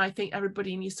 I think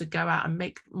everybody needs to go out and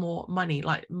make more money,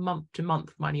 like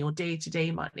month-to-month money or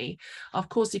day-to-day money. Of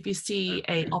course, if you see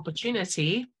an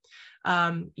opportunity,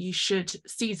 you should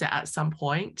seize it at some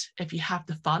point if you have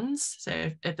the funds.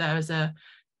 So if there is a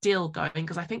deal going,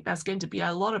 because I think there's going to be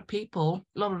a lot of people,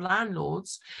 a lot of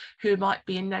landlords who might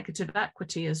be in negative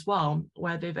equity as well,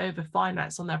 where they've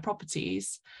overfinanced on their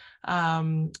properties,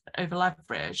 over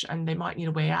leverage, and they might need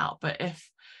a way out. But if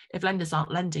lenders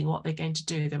aren't lending, what they're going to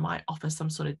do, they might offer some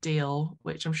sort of deal,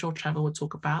 which I'm sure Trevor will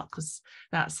talk about, because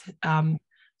that's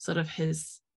sort of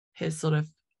his sort of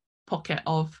pocket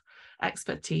of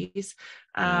expertise.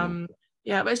 But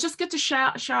it's just good to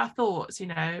share our thoughts,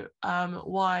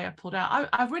 why I pulled out.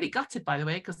 I've really gutted, by the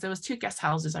way, because there was 2 guest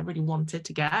houses I really wanted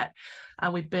to get,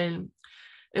 and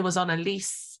it was on a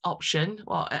lease option,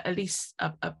 or a lease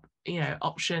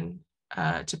option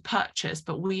to purchase,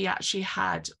 but we actually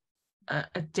had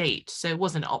a date, so it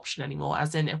wasn't an option anymore,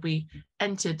 as in if we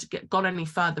gone any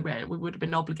further in, we would have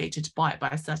been obligated to buy it by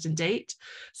a certain date.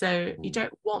 So you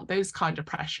don't want those kind of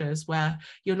pressures where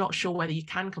you're not sure whether you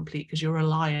can complete because you're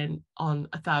relying on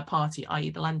a third party,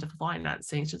 i.e. the lender, for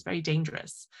financing. So it's very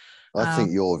dangerous. I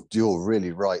think you're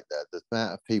really right there. The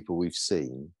amount of people we've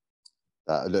seen,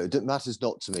 look, it matters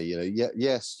not to me.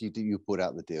 Yes, you put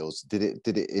out the deals. Did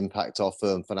it impact our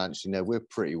firm financially? No, we're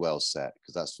pretty well set,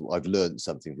 because I've learned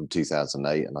something from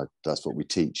 2008, and that's what we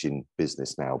teach in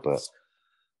business now. But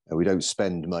we don't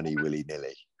spend money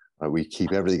willy-nilly. We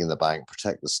keep everything in the bank,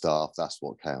 protect the staff. That's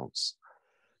what counts.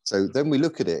 So then we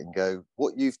look at it and go,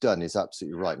 what you've done is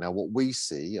absolutely right. Now, what we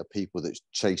see are people that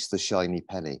chase the shiny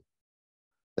penny.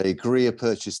 They agree a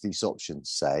purchase lease option,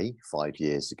 say 5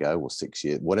 years ago or 6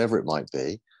 years, whatever it might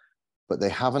be, but they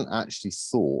haven't actually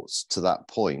thought to that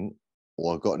point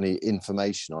or got any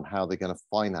information on how they're going to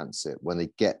finance it when they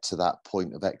get to that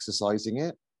point of exercising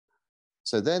it.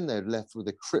 So then they're left with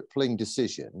a crippling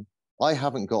decision. I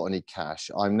haven't got any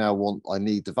cash. I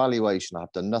need the valuation.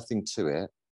 I've done nothing to it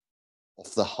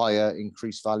off the higher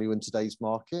increased value in today's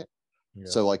market.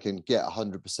 So I can get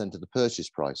 100% of the purchase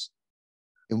price.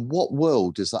 In what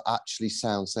world does that actually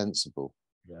sound sensible?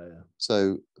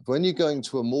 So when you're going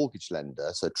to a mortgage lender,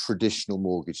 so traditional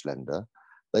mortgage lender,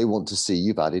 they want to see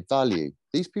you've added value.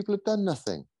 These people have done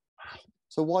nothing.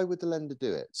 So why would the lender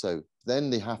do it? So then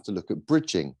they have to look at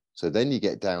bridging. So then you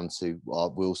get down to,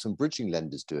 will some bridging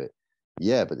lenders do it?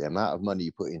 Yeah, but the amount of money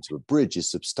you put into a bridge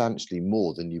is substantially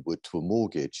more than you would to a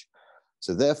mortgage.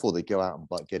 So therefore they go out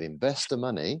and get investor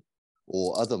money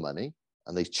or other money,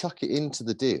 and they chuck it into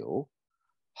the deal,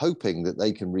 hoping that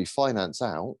they can refinance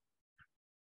out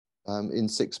in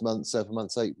 6 months, 7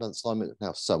 months, 8 months time.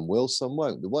 Now, some will, some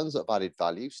won't. The ones that have added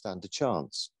value stand a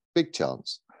chance, big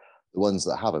chance. The ones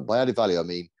that haven't. By added value, I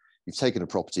mean, you've taken a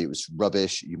property, it was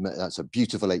rubbish, that's a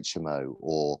beautiful HMO,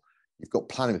 or you've got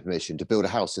planning permission to build a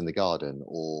house in the garden,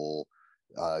 or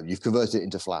you've converted it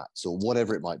into flats, or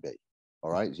whatever it might be.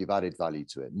 All right, so you've added value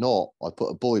to it. Not I put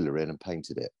a boiler in and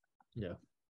painted it. Yeah,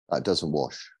 that doesn't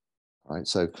wash. Right.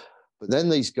 So, but then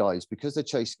these guys, because they're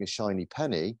chasing a shiny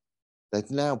penny, they're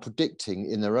now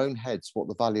predicting in their own heads what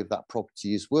the value of that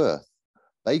property is worth,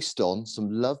 based on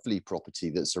some lovely property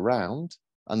that's around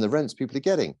and the rents people are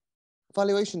getting.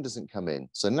 Valuation doesn't come in.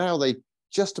 So now they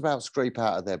just about scrape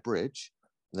out of their bridge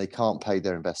and they can't pay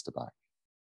their investor back.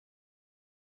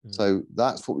 So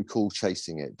that's what we call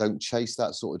chasing it. Don't chase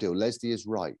that sort of deal. Lesley is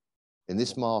right. In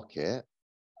this market,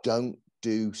 don't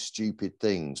do stupid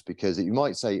things, because you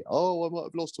might say, oh, I might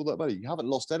have lost all that money. You haven't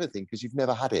lost anything because you've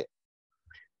never had it.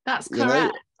 That's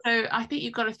correct. So I think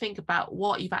you've got to think about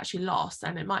what you've actually lost,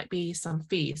 and it might be some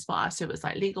fees for us. So it was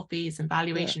like legal fees and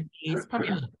valuation fees, probably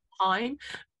a lot of time,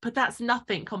 but that's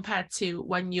nothing compared to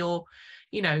when you're,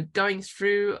 you know, going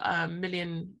through a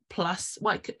million plus.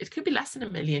 Well, it could be less than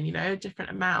 $1 million, you know, different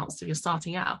amounts if you're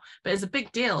starting out, but it's a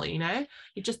big deal, you know.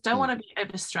 You just don't want to be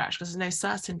overstretched because there's no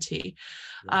certainty.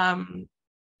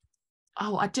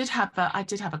 I did have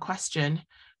a question,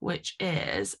 which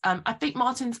is, I think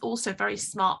Martin's also very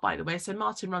smart, by the way. So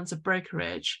Martin runs a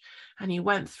brokerage, and he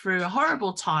went through a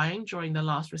horrible time during the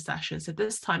last recession. So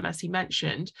this time, as he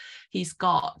mentioned, he's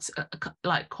got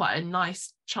like quite a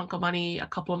nice chunk of money, a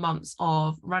couple of months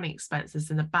of running expenses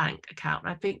in the bank account.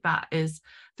 And I think that is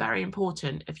very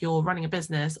important if you're running a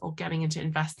business or getting into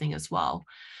investing as well.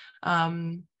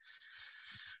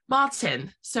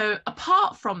 Martin, so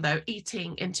apart from, though,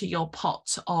 eating into your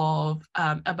pot of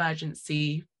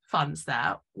emergency funds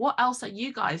there, what else are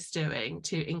you guys doing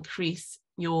to increase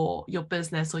your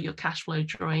business or your cash flow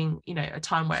during, you know, a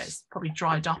time where it's probably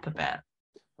dried up a bit?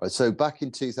 Right, so back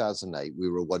in 2008, we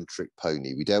were a one-trick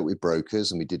pony. We dealt with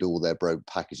brokers and we did all their broker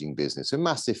packaging business. A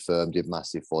massive firm, did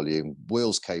massive volume.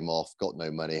 Wheels came off, got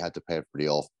no money, had to pay everybody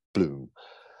off, boom.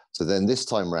 So then this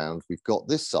time round, we've got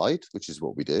this side, which is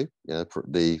what we do, you know,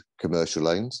 the commercial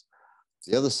loans.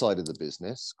 The other side of the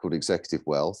business, called executive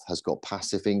wealth, has got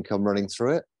passive income running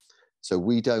through it. So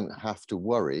we don't have to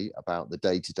worry about the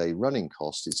day-to-day running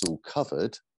costs. It's all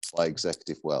covered by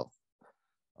executive wealth,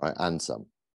 right, and some.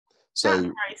 So that's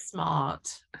very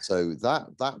smart. So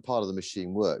that part of the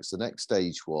machine works. The next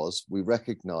stage was we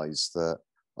recognized that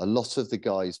a lot of the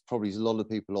guys, probably a lot of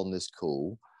people on this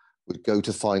call, would go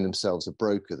to find themselves a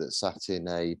broker that sat in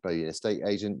maybe an estate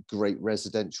agent, great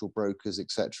residential brokers,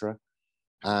 etc.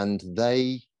 And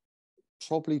they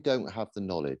probably don't have the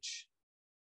knowledge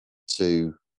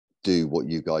to do what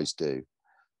you guys do.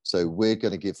 So we're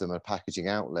going to give them a packaging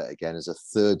outlet again as a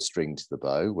third string to the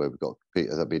bow, where we've got,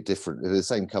 that'll be a different, the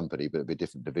same company, but it'll be a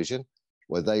different division,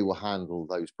 where they will handle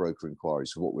those broker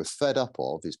inquiries. So what we're fed up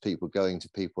of is people going to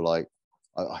people like,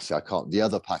 actually, I can't, the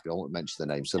other pack, I won't mention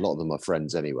the names, so a lot of them are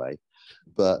friends anyway,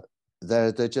 but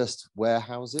they're just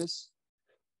warehouses,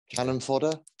 cannon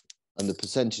fodder, and the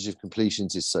percentage of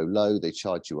completions is so low, they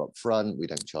charge you up front. We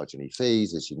don't charge any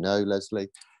fees, as you know, Lesley,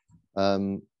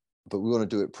 but we want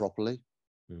to do it properly.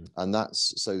 And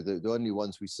that's, so the only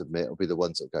ones we submit will be the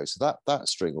ones that go. So that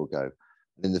string will go.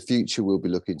 And in the future, we'll be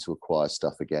looking to acquire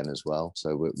stuff again as well.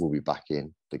 So we'll be back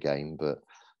in the game, but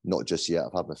not just yet.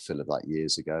 I've had my fill of that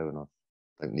years ago, and I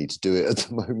don't need to do it at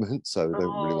the moment, so I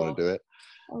don't really want to do it.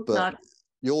 But God,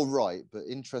 you're right. But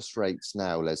interest rates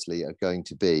now, Lesley, are going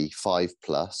to be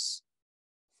 5+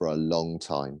 for a long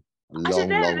time. I don't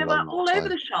know. They were all over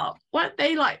the shop. Weren't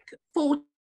they like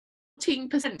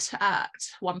 14% at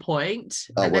one point?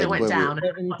 And then it went down.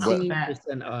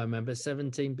 17%. I remember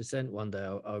 17% one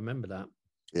day. I remember that.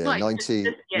 Yeah, like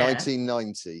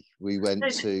 1990, we went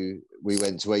to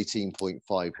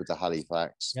 18.5 with the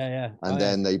Halifax. Yeah. And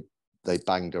then they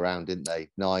banged around, didn't they?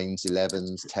 9s,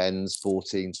 11s, 10s,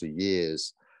 14s for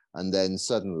years. And then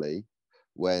suddenly,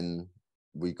 when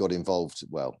we got involved,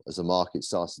 well, as the market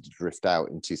started to drift out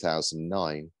in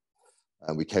 2009,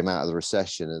 and we came out of the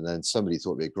recession, and then somebody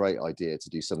thought it'd be a great idea to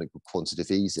do something called quantitative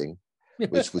easing,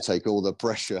 which would take all the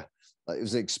pressure. It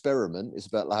was an experiment. It's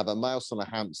about have a mouse on a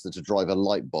hamster to drive a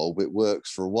light bulb. It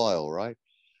works for a while, right?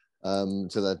 So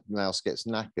the mouse gets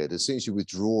knackered. As soon as you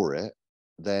withdraw it,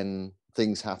 then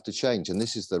things have to change. And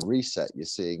this is the reset you're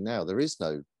seeing now. There is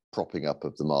no propping up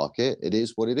of the market. It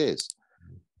is what it is.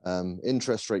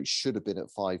 Interest rates should have been at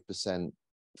 5%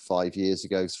 5 years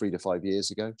ago, 3 to 5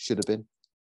 years ago, should have been.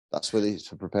 That's what it is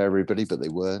to prepare everybody, but they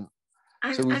weren't.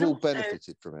 So we've all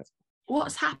benefited from it.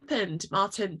 What's happened,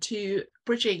 Martin, to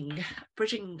bridging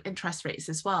interest rates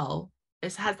as well?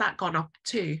 Has that gone up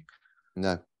too?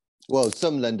 No. Well,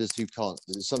 some lenders who can't,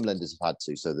 some lenders have had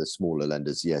to. So the smaller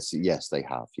lenders, yes, they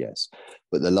have, yes.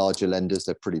 But the larger lenders,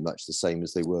 they're pretty much the same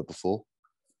as they were before.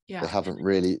 Yeah.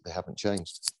 They haven't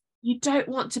changed. You don't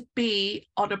want to be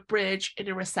on a bridge in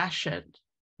a recession.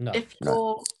 No.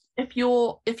 If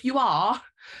you are,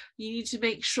 you need to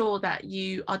make sure that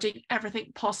you are doing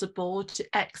everything possible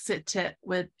to exit it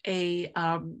with a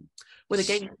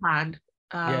game plan.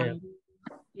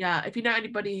 If you know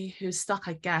anybody who's stuck,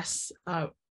 I guess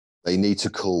they need to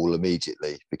call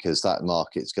immediately, because that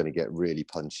market's going to get really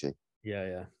punchy.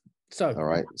 Yeah. So, all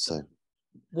right. So,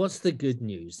 what's the good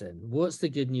news then? What's the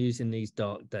good news in these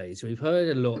dark days? We've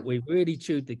heard a lot. We've really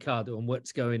chewed the cud on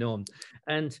what's going on,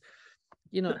 and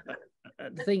you know,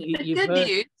 the thing you've good heard.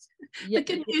 News. Yeah, the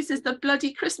good news is the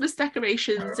bloody Christmas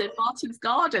decorations in Martin's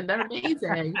garden. They're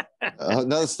amazing.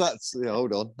 no, that's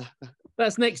hold on.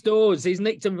 That's next doors. He's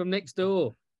nicked them from next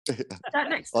door. That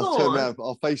next door. I'll turn around.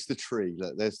 I'll face the tree.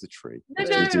 Look, there's the tree. No,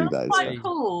 it's quite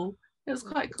cool. It was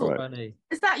quite cool. Right.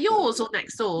 Is that yours or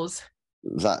next door's?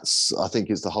 I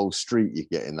think it's the whole street you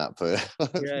get in that for.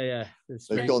 Yeah.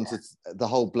 They've gone to the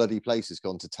whole bloody place has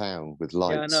gone to town with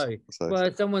lights. Yeah, I know. So.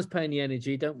 Well, someone's paying the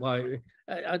energy. Don't worry.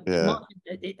 Martin,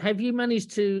 have you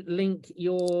managed to link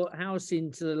your house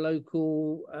into the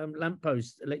local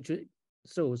lamppost electric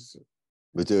source?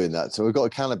 We're doing that. So we've got a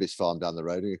cannabis farm down the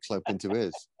road and we close into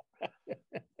his.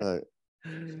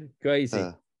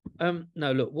 Crazy.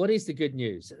 No, look, what is the good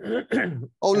news?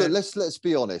 Oh, look, let's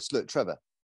be honest. Look, Trevor,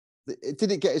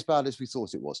 did it get as bad as we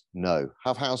thought it was? No.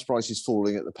 Have house prices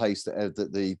falling at the pace that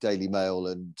the Daily Mail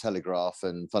and Telegraph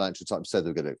and Financial Times said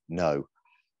they were going to? No.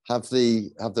 Have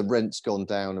the rents gone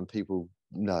down and people?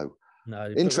 No.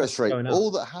 Interest rate.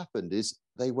 All that happened is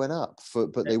they went up,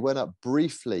 but they went up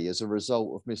briefly as a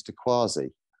result of Mr.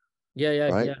 Quasi.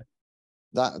 Yeah.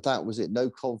 That was it. No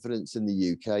confidence in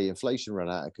the UK. Inflation ran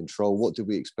out of control. What did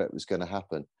we expect was going to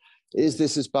happen? Is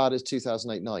this as bad as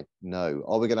 2008-9? No.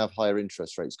 Are we going to have higher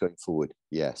interest rates going forward?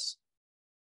 Yes.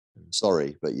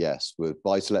 Sorry, but yes. We're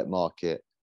buy-to-let market.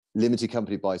 Limited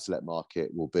company buy-to-let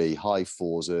market will be high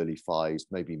 4s, early 5s,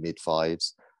 maybe mid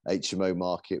 5s. HMO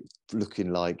market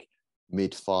looking like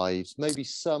mid 5s. Maybe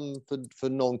some for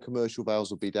non-commercial vowels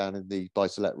will be down in the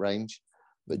buy-to-let range.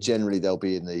 But generally, they'll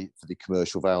be for the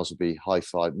commercial vowels will be high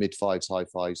 5, mid 5s, high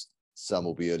 5s. Some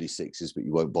will be early 6s, but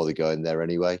you won't bother going there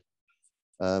anyway.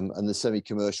 And the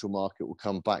semi-commercial market will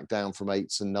come back down from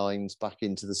 8s and 9s back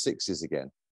into the 6s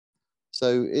again.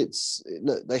 So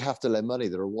look, they have to lend money.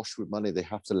 They're awash with money. They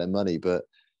have to lend money, but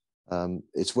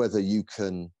it's whether you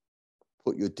can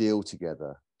put your deal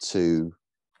together to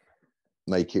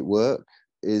make it work.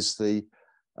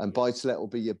 And buy-to-let will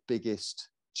be your biggest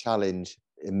challenge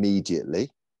immediately,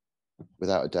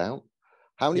 without a doubt.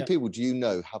 How many people do you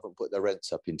know haven't put their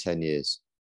rents up in 10 years?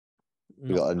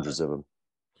 We've got hundreds of them.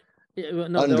 Yeah,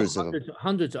 no,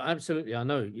 hundreds. Absolutely, I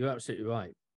know. You're absolutely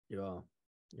right. You are.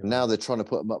 Now they're trying to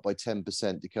put them up by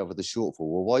 10% to cover the shortfall.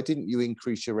 Well, why didn't you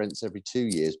increase your rents every 2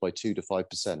 years by 2 to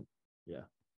 5%? Yeah.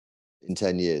 In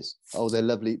 10 years. Oh, they're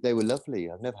lovely. They were lovely.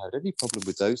 I've never had any problem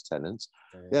with those tenants.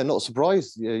 Yeah, not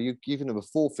surprised. You're giving them a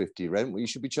 $450 rent. Well, you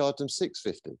should be charging them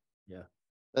 $650. Yeah.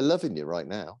 They're loving you right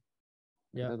now.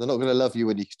 Yeah. They're not going to love you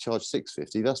when you charge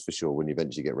 $650. That's for sure. When you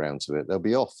eventually get round to it, they'll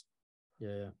be off.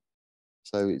 Yeah.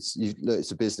 So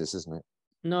it's a business, isn't it?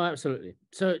 No, absolutely.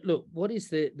 So look, what is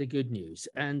the good news?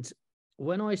 And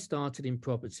when I started in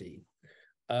property,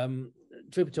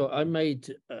 Trevor, I made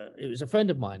it was a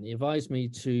friend of mine. He advised me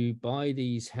to buy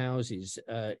these houses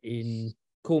in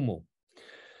Cornwall,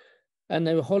 and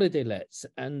they were holiday lets.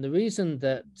 And the reason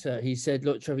that he said,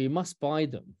 "Look, Trevor, you must buy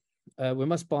them. We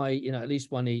must buy, at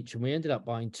least one each." And we ended up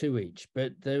buying 2 each.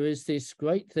 But there is this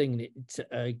great thing that it's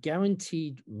a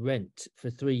guaranteed rent for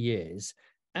 3 years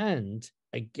and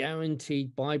a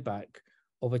guaranteed buyback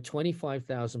of a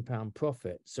 £25,000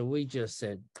 profit. So we just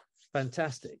said,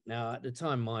 fantastic. Now, at the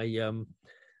time,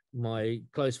 my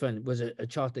close friend was a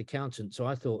chartered accountant. So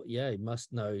I thought, he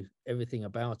must know everything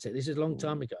about it. This is a long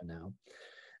time ago now.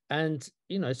 And,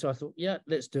 so I thought,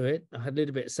 let's do it. I had a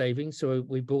little bit of savings. So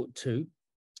we bought 2.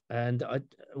 And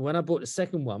when I bought the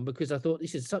second one, because I thought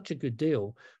this is such a good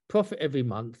deal, profit every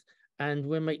month, and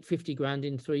we'll make 50 grand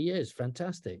in 3 years.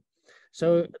 Fantastic.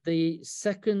 So the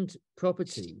second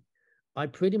property, I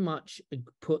pretty much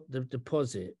put the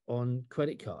deposit on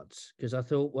credit cards because I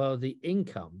thought, well, the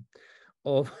income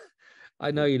of,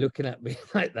 I know you're looking at me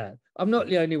like that. I'm not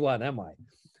the only one, am I?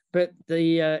 But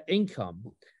the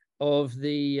income of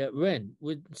the rent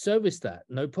would service that,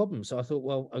 no problem. So I thought,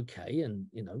 well, okay. And,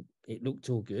 it looked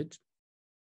all good.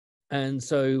 And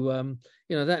so,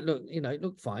 that it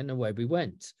looked fine. Away we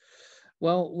went.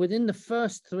 Well, within the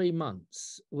first 3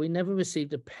 months, we never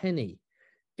received a penny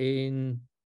in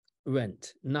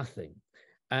rent, nothing.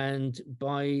 And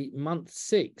by month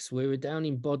 6, we were down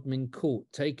in Bodmin Court,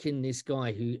 taking this guy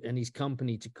and his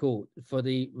company to court for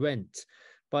the rent.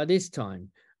 By this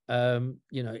time,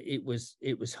 you know, it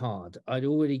was hard. I'd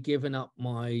already given up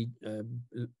my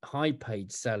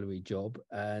high-paid salary job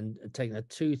and taken a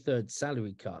 2/3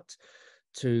 salary cut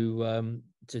to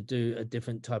do a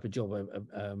different type of job,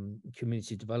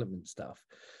 community development stuff.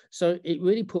 So it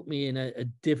really put me in a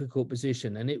difficult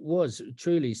position, and it was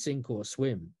truly sink or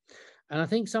swim. And I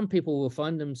think some people will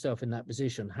find themselves in that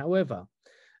position. However,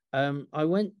 I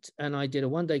went and I did a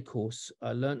one-day course.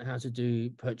 I learned how to do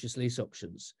purchase lease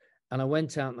options. And I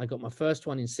went out and I got my first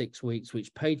one in 6 weeks,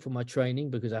 which paid for my training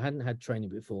because I hadn't had training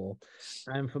before.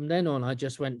 And from then on, I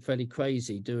just went fairly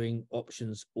crazy doing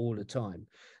options all the time.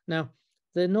 Now,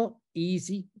 they're not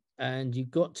easy, and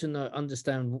you've got to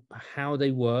understand how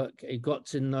they work. You've got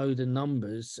to know the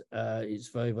numbers. It's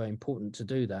very, very important to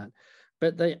do that.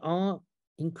 But they are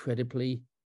incredibly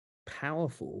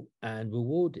powerful and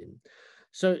rewarding.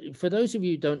 So for those of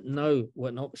you who don't know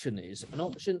what an option is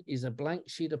a blank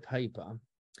sheet of paper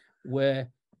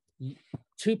where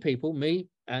two people, me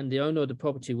and the owner of the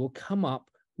property, will come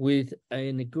up with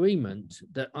an agreement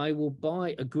that I will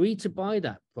agree to buy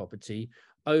that property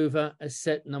over a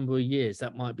set number of years.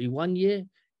 That might be 1 year,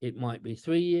 it might be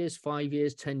 3 years, 5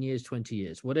 years, 10 years, 20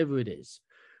 years, whatever it is.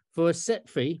 For a set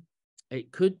fee,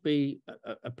 it could be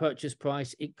a purchase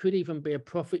price. It could even be a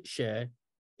profit share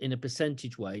in a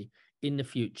percentage way in the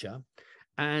future.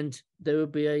 And there will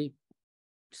be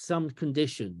some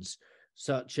conditions,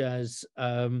 such as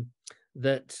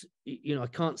that, you know, I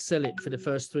can't sell it for the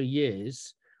first 3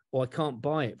 years, or I can't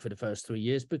buy it for the first 3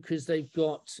 years because they've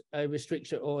got a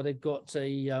restriction, or they've got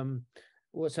a,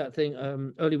 what's that thing,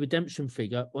 early redemption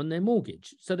figure on their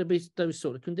mortgage. So there'll be those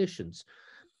sort of conditions.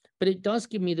 But it does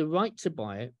give me the right to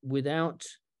buy it without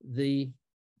the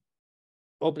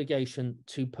obligation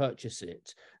to purchase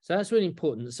it. So that's really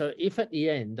important. So if at the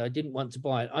end I didn't want to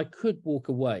buy it, I could walk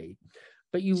away.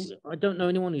 But I don't know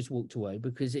anyone who's walked away,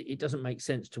 because it doesn't make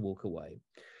sense to walk away.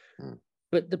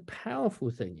 But the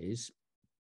powerful thing is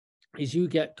you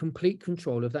get complete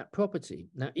control of that property.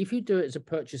 Now, if you do it as a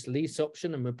purchase lease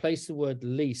option and replace the word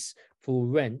lease for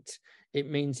rent, it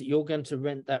means that you're going to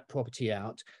rent that property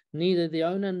out. Neither the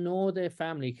owner nor their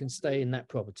family can stay in that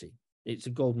property. It's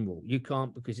a golden rule. You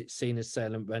can't, because it's seen as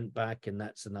sale and rent back, and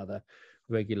that's another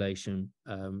regulation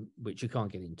which you can't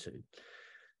get into.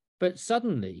 But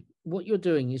suddenly, what you're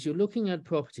doing is you're looking at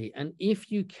property, and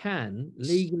if you can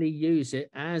legally use it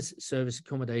as service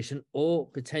accommodation, or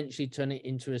potentially turn it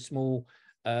into a small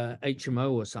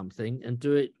HMO or something, and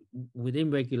do it within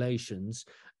regulations,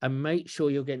 and make sure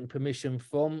you're getting permission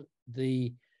from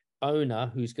the owner,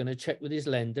 who's going to check with his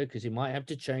lender, because he might have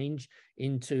to change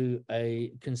into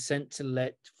a consent to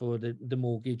let for the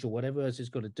mortgage or whatever else he's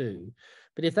got to do.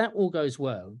 But if that all goes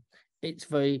well, it's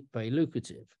very, very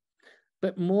lucrative.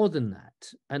 But more than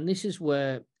that, and this is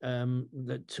where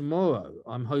tomorrow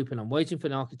I'm waiting for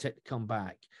an architect to come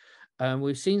back.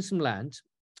 We've seen some land,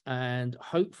 and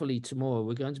hopefully tomorrow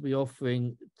we're going to be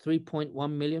offering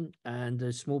 3.1 million and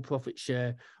a small profit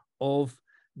share of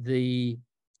the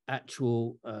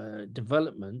actual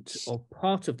development of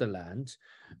part of the land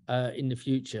in the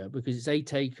future, because it's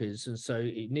 8 acres. And so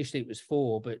initially it was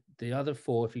 4, but the other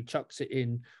 4, if he chucks it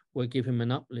in, we'll give him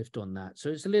an uplift on that. So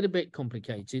it's a little bit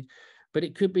complicated, but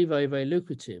it could be very, very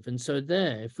lucrative. And so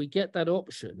there, if we get that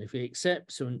option, if he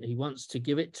accepts and he wants to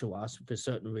give it to us for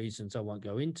certain reasons I won't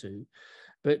go into,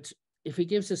 but if he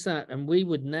gives us that, and we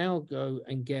would now go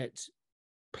and get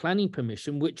planning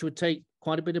permission, which would take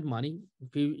quite a bit of money, a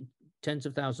few tens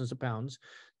of thousands of pounds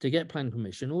to get planning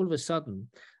permission, all of a sudden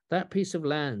that piece of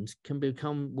land can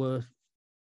become worth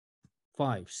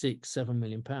 5, 6, 7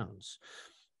 million pounds.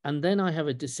 And then I have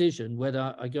a decision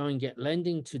whether I go and get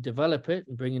lending to develop it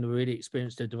and bring in a really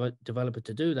experienced developer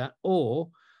to do that,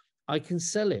 or I can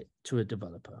sell it to a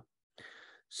developer.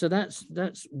 So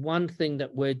that's one thing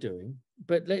that we're doing.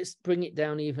 But let's bring it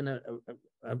down even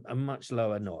a much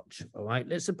lower notch. All right.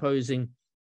 Let's supposing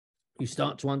you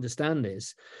start to understand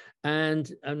this,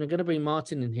 and I'm going to bring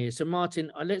Martin in here. So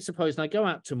Martin, let's suppose I go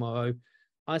out tomorrow,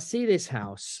 I see this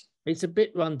house, it's a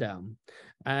bit run down,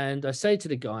 and I say to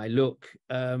the guy, look,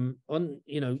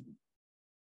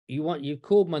 you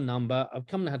called my number, I've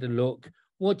come and had a look,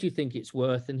 what do you think it's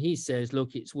worth? And he says,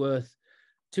 look, it's worth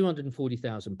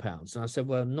 £240,000. And I said,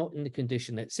 well, not in the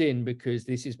condition that's in, because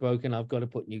this is broken. I've got to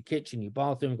put new kitchen, new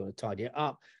bathroom, I've got to tidy it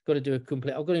up, got to do a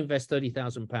complete, I've got to invest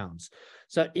 £30,000.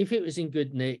 So if it was in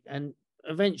good nick, and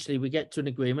eventually we get to an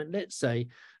agreement, let's say,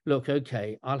 look,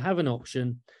 okay, I'll have an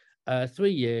option,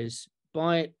 3 years,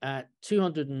 buy it at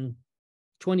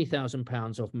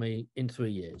 £220,000 off me in 3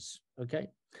 years. Okay.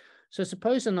 So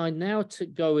supposing I now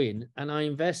go in and I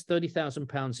invest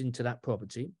 £30,000 into that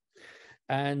property,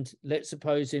 and let's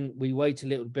suppose we wait a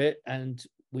little bit and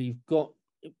we've got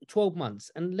 12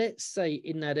 months, and let's say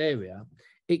in that area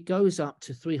it goes up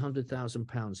to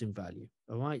 £300,000 in value.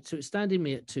 All right, so it's standing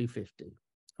me at 250.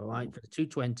 All right, for the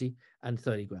 220 and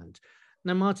 30 grand.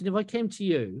 Now, Martin, if I came to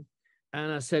you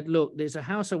and I said, look, there's a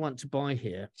house I want to buy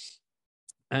here,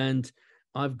 and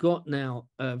I've got now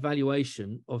a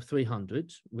valuation of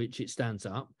 300, which it stands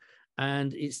up,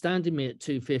 and it's standing me at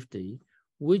 250.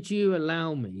 Would you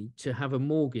allow me to have a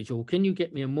mortgage, or can you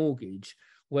get me a mortgage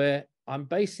where I'm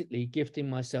basically gifting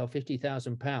myself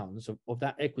 £50,000 of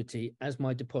that equity as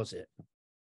my deposit?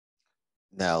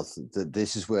 Now,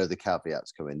 this is where the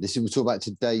caveats come in. This is, we're talking about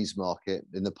today's market.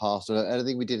 In the past,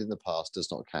 anything we did in the past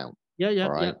does not count. Yeah.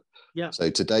 All right? Yeah. So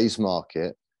today's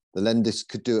market, the lenders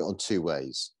could do it on two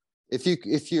ways. If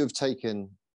you have taken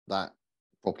that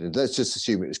property, let's just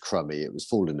assume it was crummy, it was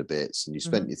falling to bits, and you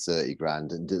spent your 30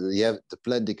 grand, and the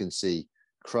lender can see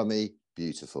crummy,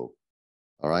 beautiful.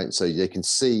 All right, so they can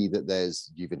see that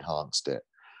you've enhanced it.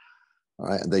 All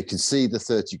right, and they can see the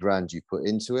 30 grand you put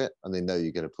into it, and they know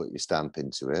you're going to put your stamp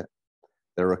into it.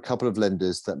 There are a couple of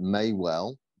lenders that may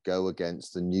well go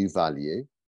against the new value,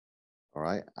 all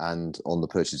right, and on the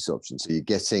purchase option. So you're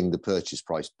getting the purchase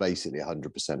price basically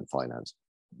 100% finance,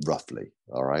 roughly,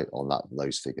 all right, on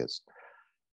those figures.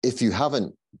 If you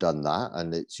haven't done that,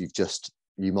 and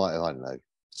you might have, I don't know,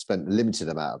 spent a limited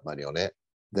amount of money on it,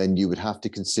 then you would have to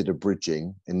consider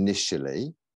bridging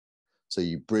initially. So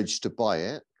you bridge to buy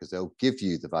it, because they'll give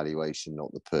you the valuation,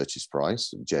 not the purchase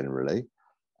price generally.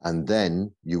 And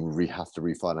then you will have to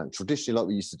refinance traditionally, like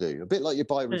we used to do, a bit like your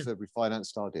buy, refurb, refinance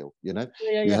style deal, you know.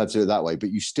 You have to do it that way,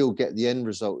 but you still get the end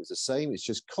result is the same. It's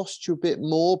just cost you a bit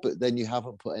more, but then you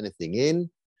haven't put anything in.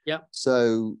 Yeah.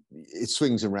 So it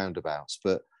swings and roundabouts,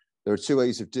 but there are two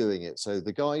ways of doing it. So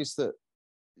the guys that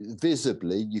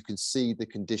visibly you can see the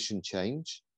condition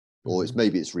change, or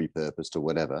maybe it's repurposed or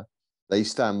whatever, they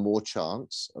stand more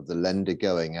chance of the lender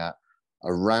going at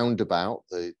around about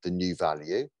the new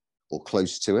value or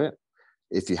close to it.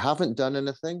 If you haven't done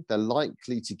anything, they're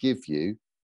likely to give you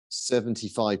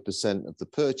 75% of the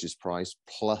purchase price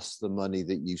plus the money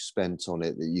that you spent on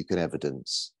it that you can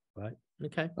evidence. Right.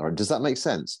 Okay. All right. Does that make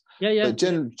sense? Yeah. But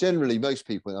generally, most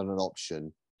people on an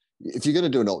option, if you're going to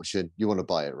do an option, you want to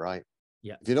buy it, right?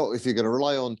 Yeah. If you're going to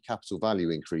rely on capital value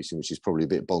increasing, which is probably a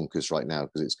bit bonkers right now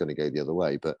because it's going to go the other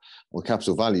way, but when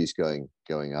capital value is going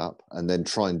up, and then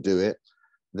try and do it,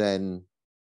 then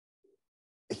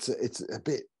it's a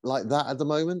bit like that at the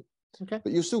moment. Okay.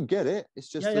 But you'll still get it. It's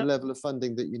just the level of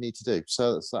funding that you need to do.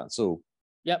 So that's all.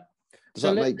 Yep. Does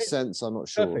that make sense? I'm not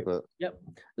sure, perfect. But yep.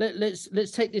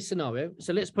 Let's take this scenario.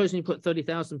 So let's suppose you put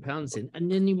 £30,000 in,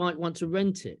 and then you might want to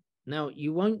rent it. Now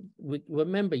you won't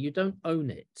remember, you don't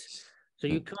own it. So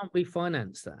you can't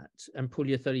refinance that and pull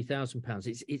your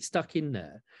 £30,000. It's stuck in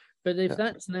there. But if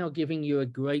that's now giving you a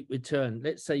great return,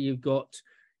 let's say you've got,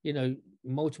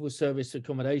 multiple service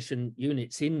accommodation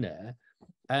units in there,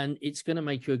 and it's going to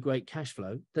make you a great cash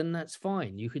flow, then that's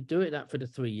fine. You could do that for the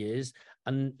 3 years.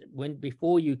 And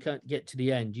before you get to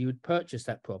the end, you would purchase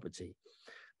that property.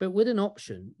 But with an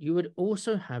option, you would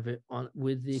also have it on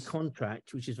with the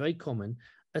contract, which is very common,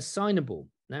 assignable.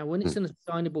 Now, when it's an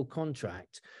assignable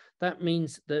contract, that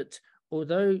means that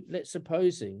although, let's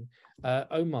supposing,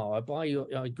 Omar, I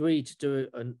agree to do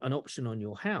an option on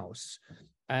your house,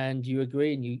 and you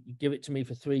agree and you give it to me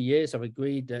for 3 years. I've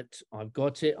agreed that I've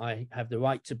got it. I have the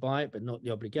right to buy it, but not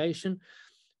the obligation.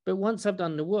 But once I've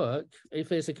done the work, if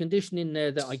there's a condition in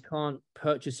there that I can't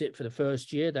purchase it for the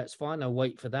first year, that's fine. I'll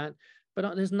wait for that.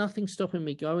 But there's nothing stopping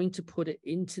me going to put it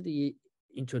into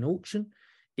an auction,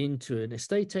 into an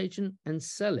estate agent, and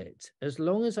sell it. As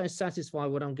long as I satisfy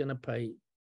what I'm going to pay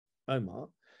Omar,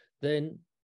 then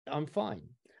I'm fine,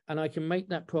 and I can make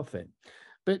that profit.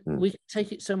 But we can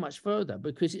take it so much further,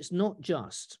 because it's not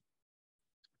just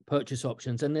purchase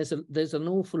options, and there's an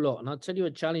awful lot. And I'll tell you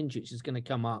a challenge which is going to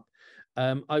come up.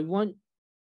 I won't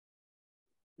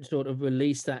sort of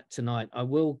release that tonight. I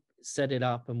will set it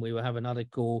up, and we will have another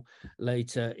call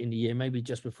later in the year, maybe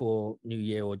just before New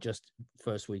Year or just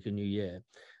first week of New Year,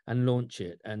 and launch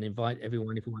it and invite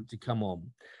everyone if you want to come on.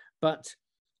 But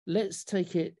let's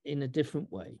take it in a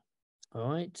different way. All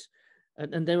right.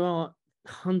 And there are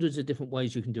hundreds of different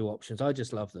ways you can do options. I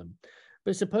just love them.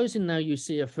 But supposing now you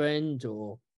see a friend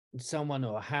or someone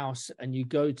or a house, and you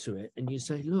go to it and you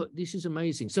say, look, this is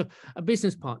amazing. So a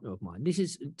business partner of mine, this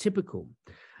is typical.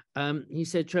 He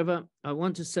said, Trevor, I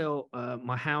want to sell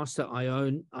my house that I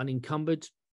own unencumbered.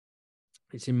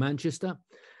 It's in Manchester.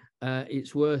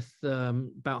 It's worth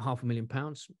about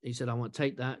 £500,000. He said, I want to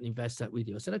take that and invest that with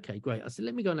you. I said, okay, great. I said,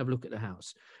 let me go and have a look at the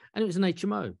house. And it was an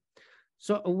HMO.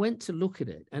 So I went to look at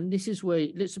it. And this is where,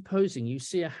 let's supposing you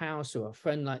see a house or a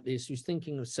friend like this who's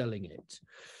thinking of selling it.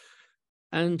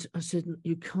 And I said,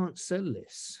 you can't sell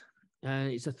this.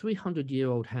 It's a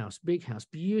 300-year-old house, big house,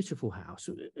 beautiful house.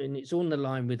 And it's on the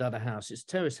line with other houses,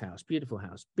 terrace house, beautiful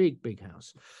house, big, big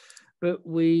house. But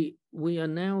we are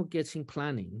now getting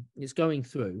planning. It's going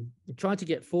through. We tried to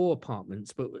get 4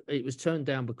 apartments, but it was turned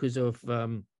down because of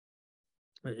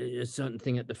a certain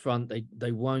thing at the front.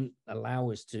 They won't allow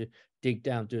us to dig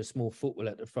down, do a small footwall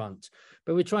at the front.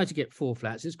 But we tried to get 4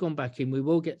 flats. It's gone back in. We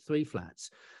will get 3 flats.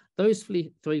 Those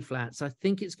 3 flats, I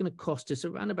think it's going to cost us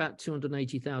around about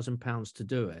 £280,000 to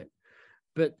do it.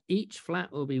 But each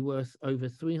flat will be worth over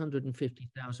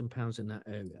 £350,000 in that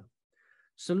area.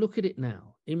 So look at it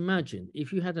now. Imagine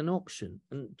if you had an option,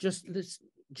 and just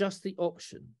the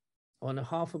option on a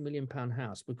 £500,000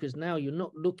 house, because now you're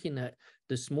not looking at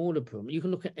the smaller property. You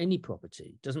can look at any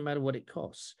property. Doesn't matter what it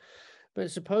costs. But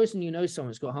supposing you know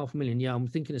someone's got £500,000, yeah, I'm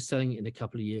thinking of selling it in a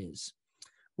couple of years.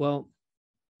 Well,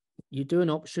 you do an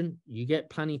option, you get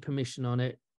planning permission on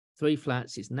it, 3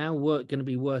 flats. It's now going to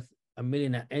be worth £1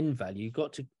 million at end value. You've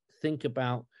got to think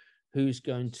about who's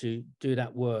going to do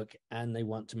that work and they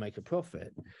want to make a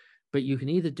profit. But you can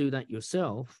either do that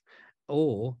yourself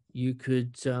or you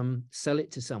could sell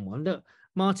it to someone. Look,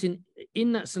 Martin,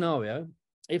 in that scenario,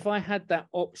 if I had that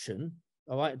option,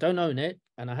 all right, I don't own it,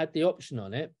 and I had the option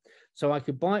on it, so I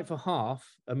could buy it for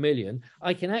 £500,000,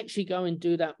 I can actually go and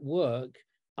do that work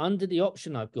under the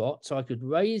option I've got. So I could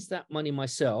raise that money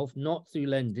myself, not through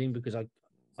lending because I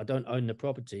don't own the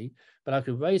property, but I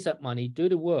could raise that money, do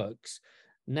the works.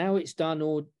 Now it's done,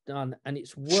 all done, and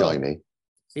it's worth, shiny.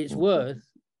 It's worth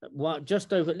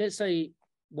just over, let's say,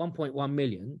 1.1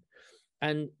 million.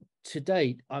 And to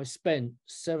date, I've spent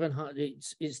 700.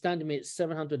 It's standing me at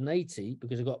 780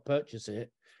 because I've got to purchase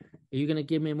it. Are you going to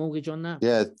give me a mortgage on that?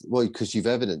 Yeah, well, because you've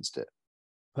evidenced it.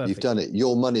 Perfect. You've done it.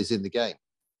 Your money's in the game,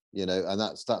 and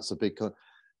that's a big.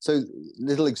 So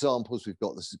little examples. We've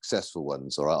got the successful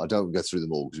ones. All right, I don't go through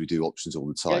them all because we do options all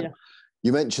the time. Yeah.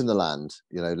 You mentioned the land.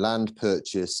 Land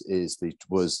purchase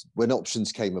was when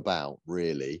options came about.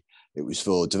 Really, it was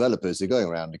for developers. They're going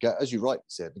around, as you rightly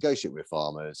said, negotiate with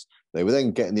farmers. They were then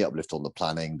getting the uplift on the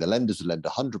planning. The lenders would lend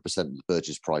 100% of the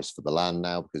purchase price for the land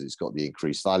now because it's got the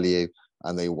increased value,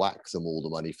 and they whack them all the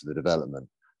money for the development.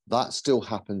 That still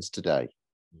happens today.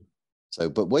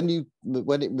 So, but when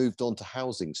it moved on to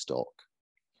housing stock,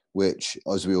 which,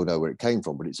 as we all know, where it came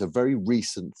from, but it's a very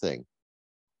recent thing.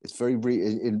 It's very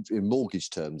in mortgage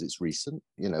terms, it's recent.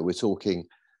 We're talking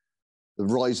the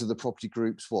rise of the property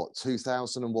groups. What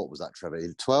 2000 and what was that, Trevor?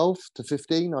 12 to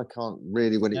 15? I can't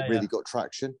really when it really got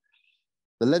traction.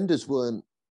 The lenders weren't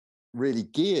really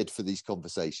geared for these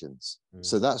conversations,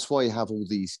 so that's why you have all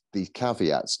these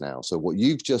caveats now. So what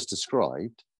you've just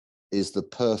described is the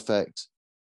perfect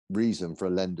reason for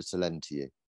a lender to lend to you.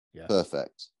 Yeah.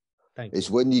 Perfect. Thank you. It's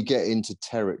when you get into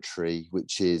territory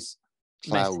which is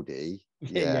cloudy.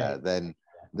 Yeah.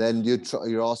 Then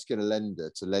you're asking a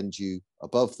lender to lend you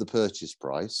above the purchase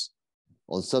price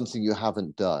on something you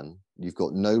haven't done. You've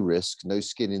got no risk, no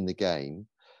skin in the game.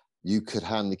 You could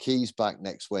hand the keys back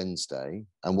next Wednesday,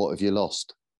 and what have you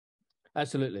lost?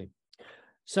 Absolutely.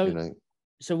 So,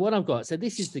 so what I've got. So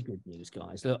this is the good news,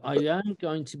 guys. Look, I am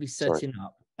going to be setting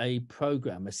up a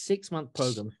program, a 6-month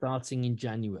program, starting in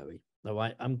January. All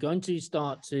right, I'm going to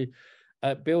start to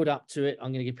build up to it.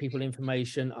 I'm going to give people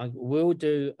information. I will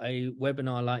do a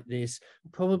webinar like this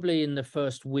probably in the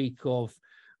first week of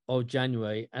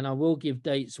January, and I will give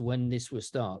dates when this will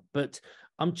start. But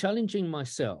I'm challenging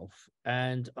myself,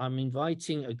 and I'm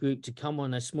inviting a group to come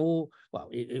on a small,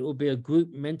 it will be a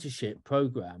group mentorship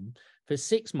program for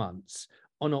 6 months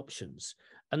on options.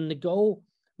 And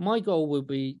my goal will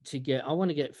be I want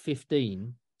to get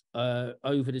 15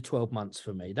 over the 12 months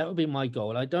for me. That would be my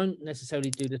goal. I don't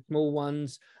necessarily do the small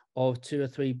ones of 2 or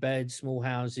 3 beds, small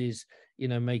houses,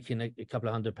 making a couple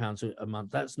of £100 a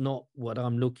month. That's not what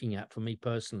I'm looking at for me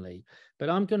personally. But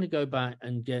I'm going to go back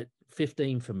and get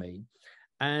 15 for me.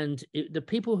 And the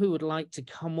people who would like to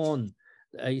come on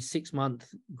a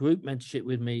 6-month group mentorship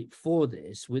with me for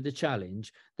this, with the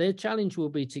challenge, their challenge will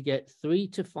be to get 3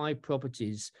 to 5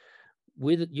 properties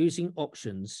with using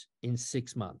options in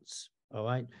 6 months. All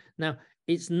right. Now,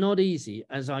 it's not easy,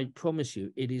 as I promise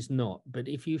you, it is not. But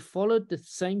if you followed the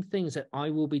same things that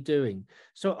I will be doing,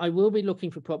 so I will be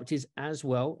looking for properties as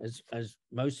well as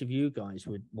most of you guys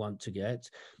would want to get.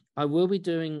 I will be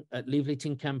doing a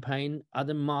leafleting campaign,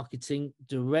 other marketing,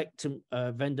 direct to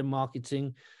vendor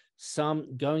marketing,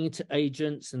 some going into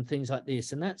agents and things like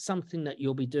this. And that's something that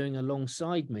you'll be doing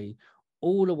alongside me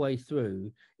all the way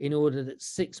through, in order that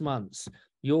 6 months,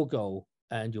 your goal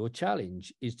and your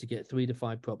challenge is to get 3 to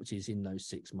 5 properties in those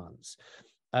 6 months.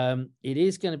 It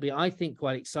is going to be, I think,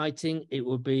 quite exciting. It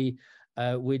will be,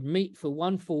 we'd meet for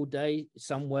 1 full day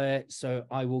somewhere. So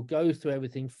I will go through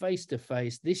everything face to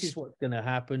face. This is what's going to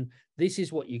happen. This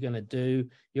is what you're going to do.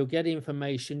 You'll get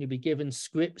information. You'll be given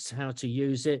scripts, how to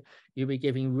use it. You'll be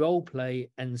giving role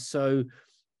play. And so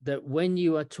that when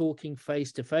you are talking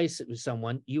face to face with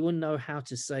someone, you will know how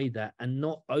to say that and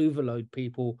not overload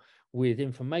people with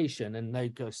information, and they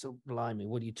go, so blimey,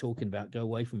 what are you talking about? Go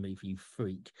away from me, you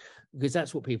freak. Because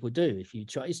that's what people do if you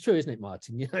try. It's true, isn't it,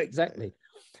 Martin? You know, exactly.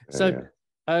 So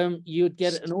you'd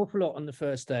get an awful lot on the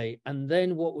first day, and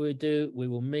then what we'll do, we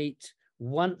will meet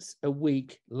once a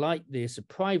week like this, a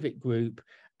private group,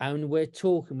 and we're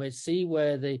talking, we'll see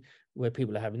where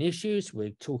people are having issues,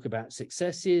 we'll talk about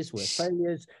successes, where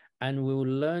failures, and we'll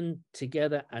learn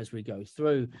together as we go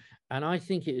through. And I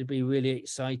think it would be really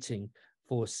exciting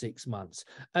for 6 months.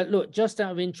 Look, just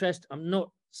out of interest, I'm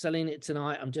not selling it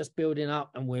tonight. I'm just building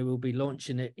up, and we will be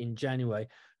launching it in January.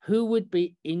 Who would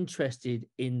be interested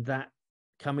in that,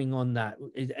 coming on that?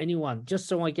 Is anyone, just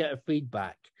so I get a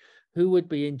feedback, who would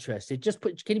be interested? Just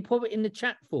can you put it in the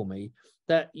chat for me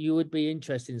that you would be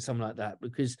interested in something like that?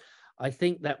 Because I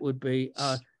think that would be,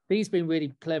 Dee's been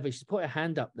really clever. She's put a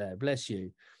hand up there, bless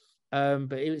you.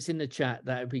 But if it's in the chat,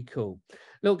 that would be cool.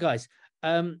 Look, guys,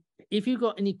 if you've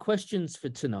got any questions for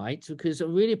tonight, because I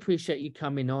really appreciate you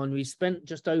coming on. We spent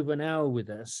just over an hour with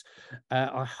us.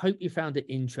 I hope you found it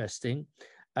interesting.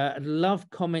 I'd love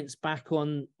comments back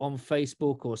on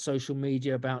Facebook or social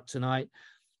media about tonight.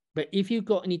 But if you've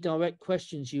got any direct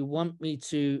questions you want me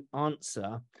to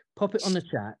answer, pop it on the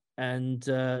chat, and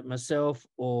myself,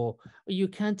 or you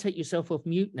can take yourself off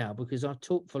mute now, because I've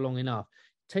talked for long enough.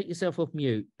 Take yourself off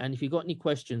mute, and if you've got any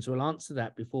questions, we'll answer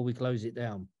that before we close it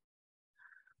down.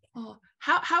 Oh,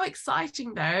 how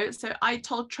exciting though. So I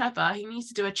told Trevor he needs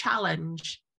to do a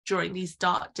challenge during these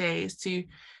dark days to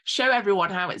show everyone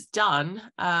how it's done.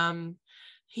 When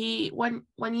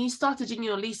you started doing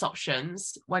your lease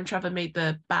options, when Trevor made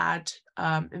the bad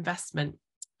investment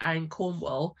in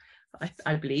Cornwall,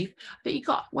 I believe that you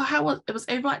got, well, how was it? Was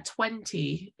over like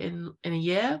 20 in a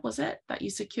year, was it, that you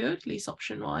secured lease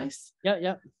option wise?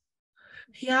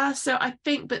 Yeah, so I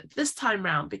think, but this time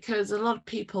round, because a lot of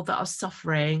people that are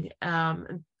suffering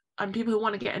and people who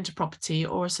want to get into property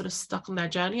or are sort of stuck on their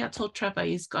journey, I told Trevor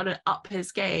he's got to up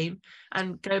his game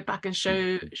and go back and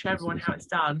show everyone how it's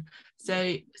done.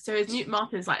 So his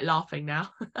Martin's like laughing now.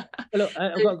 Look,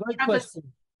 I've got a great question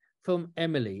from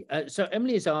Emily. So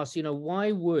Emily has asked,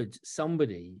 why would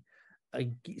somebody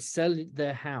sell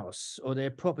their house or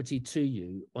their property to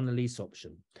you on a lease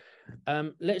option?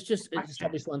 Let's just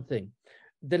establish one thing.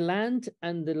 The land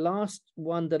and the last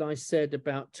one that I said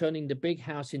about turning the big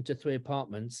house into 3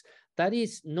 apartments, that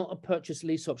is not a purchase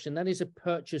lease option. That is a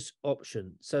purchase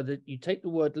option. So that you take the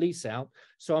word lease out.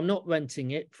 So I'm not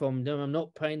renting it from them. I'm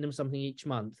not paying them something each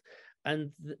month. And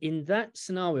in that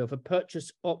scenario of a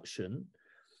purchase option,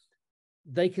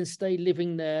 they can stay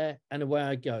living there, and away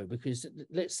I go. Because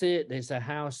let's say there's a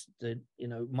house that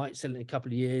might sell in a couple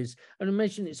of years, and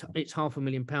imagine it's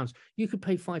 £500,000. You could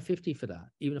pay 550 for that,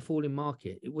 even a falling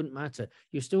market. It wouldn't matter.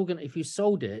 You're still gonna, if you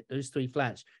sold it, those 3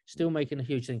 flats, still making a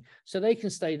huge thing. So they can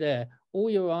stay there.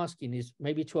 All you're asking is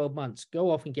maybe 12 months.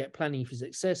 Go off and get planning. If you're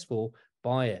successful,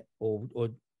 buy it, or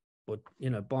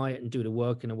buy it and do the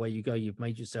work, and away you go. You've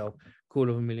made yourself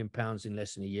 £250,000 in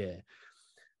less than a year.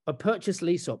 A purchase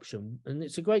lease option, and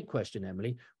it's a great question,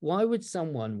 Emily. Why would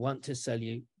someone want to sell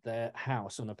you their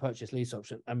house on a purchase lease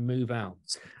option and move out?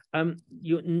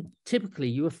 Typically,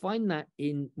 you will find that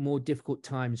in more difficult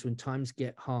times, when times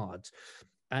get hard.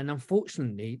 And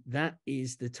unfortunately, that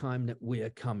is the time that we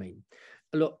are coming.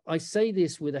 Look, I say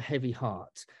this with a heavy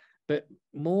heart, but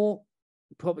more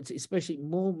property, especially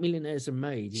more millionaires, are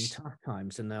made in tough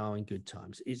times than they are in good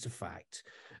times. It's a fact,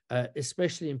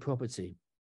 especially in property.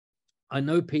 I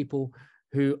know people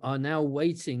who are now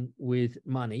waiting with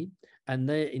money, and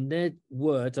they're, in their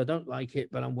words, I don't like it,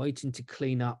 but I'm waiting to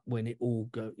clean up when it all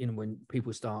go, when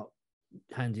people start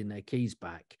handing their keys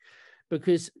back,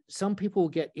 because some people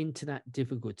get into that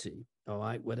difficulty, all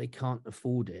right, where they can't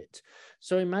afford it.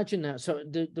 So imagine that. So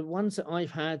the ones that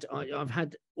I've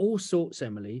had all sorts,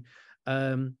 Emily,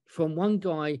 from one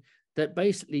guy that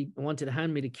basically wanted to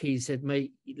hand me the keys, said,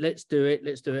 mate, let's do it.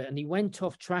 And he went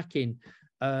off tracking.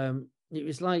 It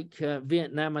was like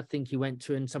Vietnam, I think he went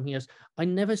to, and something else. I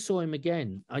never saw him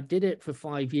again. I did it for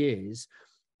 5 years.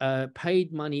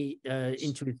 paid money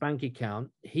into his bank account.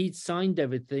 He'd signed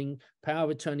everything, power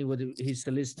of attorney with his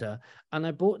solicitor, and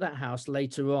I bought that house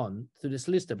later on through the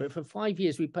solicitor. But for 5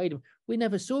 years, we paid him. We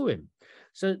never saw him.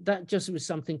 So that just was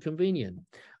something convenient.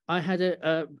 I had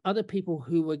other people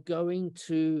who were going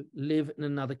to live in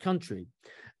another country.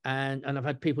 And I've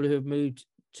had people who have moved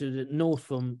to the north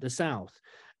from the south.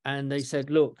 And they said,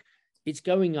 look, it's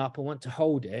going up. I want to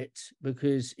hold it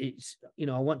because it's, you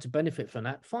know, I want to benefit from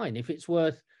that. Fine. If it's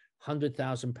worth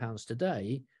 £100,000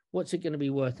 today, what's it going to be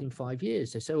worth in 5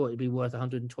 years? They say, well, it'd be worth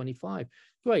 125.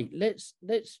 Great. Let's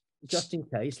just in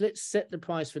case, let's set the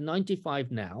price for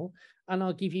 95 now, and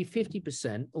I'll give you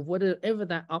 50% of whatever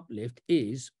that uplift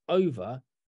is over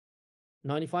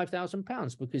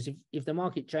 £95,000. Because if the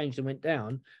market changed and went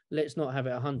down, let's not have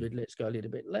it 100, let's go a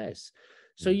little bit less.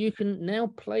 So you can now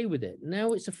play with it.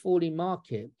 Now it's a falling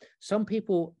market. Some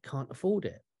people can't afford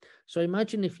it. So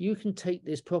imagine if you can take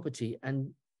this property and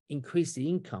increase the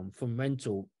income from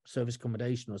rental, service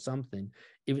accommodation or something,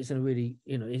 if it's in a really,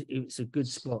 you know, if it's a good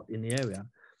spot in the area.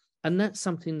 And that's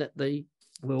something that they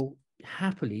will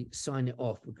happily sign it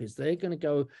off because they're going to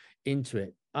go into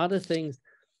it. Other things,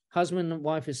 husband and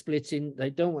wife are splitting. They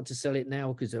don't want to sell it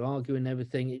now because they're arguing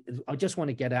everything. I just want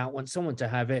to get out, want someone to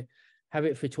have it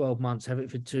for 12 months, have it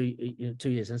for 2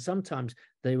 years. And sometimes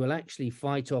they will actually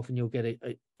fight off and you'll get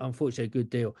unfortunately, a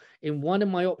good deal. In one of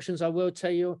my options, I will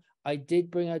tell you, I did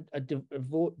bring a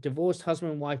divorced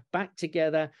husband and wife back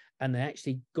together, and they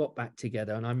actually got back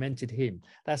together, and I mentored him.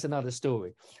 That's another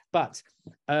story. But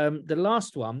the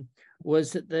last one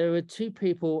was that there were two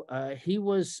people. He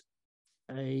was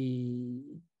a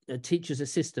teacher's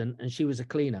assistant, and she was a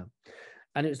cleaner.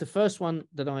 And it was the first one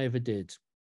that I ever did.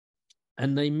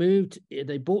 And they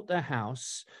bought their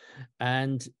house,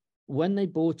 and when they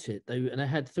bought it, they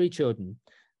had 3 children.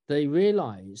 They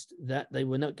realized that they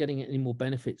were not getting any more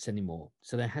benefits anymore.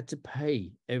 So they had to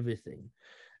pay everything.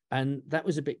 And that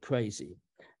was a bit crazy.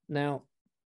 Now,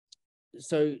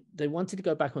 so they wanted to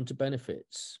go back onto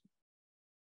benefits.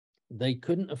 They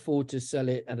couldn't afford to sell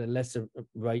it at a lesser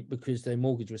rate because their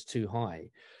mortgage was too high.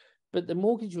 But the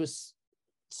mortgage was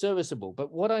serviceable.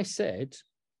 But what I said,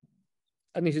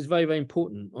 and this is very, very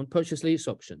important on purchase lease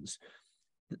options,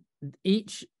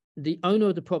 the owner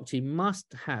of the property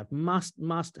must have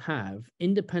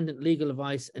independent legal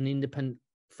advice and independent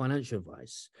financial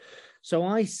advice. So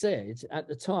I said at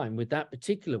the time with that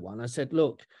particular one, I said,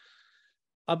 look,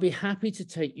 I'd be happy to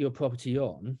take your property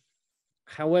on.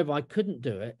 However, I couldn't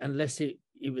do it unless it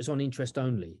was on interest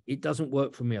only. It doesn't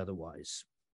work for me otherwise.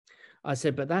 I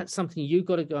said, but that's something you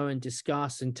got to go and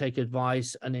discuss and take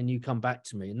advice, and then you come back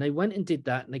to me. And they went and did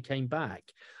that, and they came back.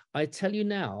 I tell you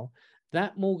now,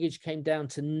 that mortgage came down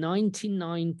to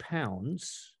 £99,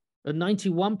 or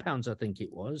 £91, I think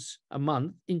it was, a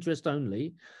month, interest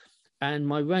only. And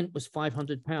my rent was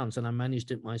 £500, and I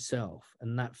managed it myself.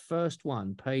 And that first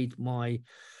one paid my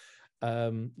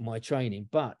training.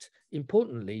 But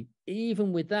importantly,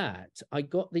 even with that, I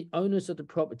got the owners of the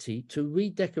property to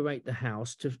redecorate the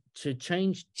house, to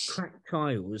change cracked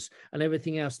tiles and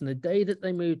everything else. And the day that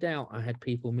they moved out, I had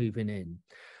people moving in.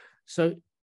 So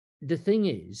the thing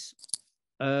is,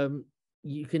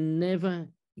 you can never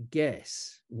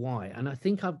guess why. And I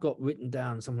think I've got written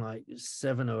down something like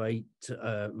 7 or 8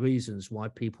 reasons why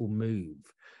people move,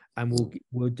 and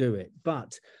we'll do it.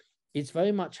 But it's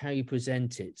very much how you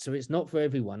present it. So it's not for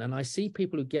everyone. And I see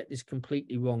people who get this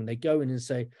completely wrong. They go in and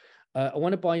say, I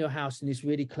want to buy your house in this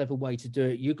really clever way to do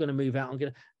it. You're going to move out.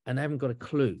 And they haven't got a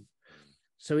clue.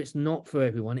 So it's not for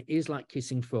everyone. It is like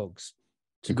kissing frogs.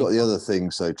 You've got the other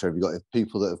things, so Trevor, you've got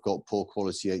people that have got poor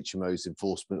quality HMOs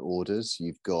enforcement orders.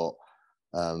 You've got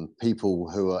people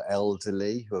who are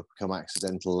elderly, who have become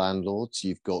accidental landlords.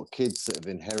 You've got kids that have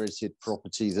inherited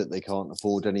property that they can't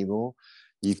afford anymore.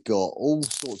 You've got all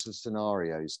sorts of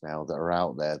scenarios now that are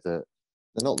out there that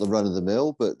they're not the run of the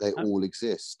mill, but they all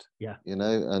exist. Yeah. You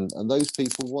know, and those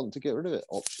people want to get rid of it.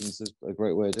 Options is a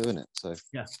great way of doing it. So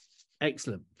yeah,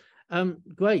 excellent.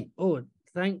 Great. Oh,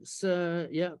 thanks.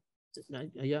 Yeah.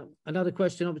 Another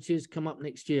question opportunities come up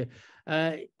next year.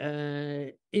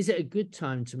 Is it a good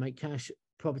time to make cash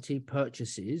property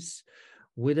purchases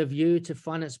with a view to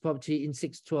finance property in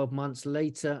 6 to 12 months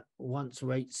later once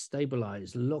rates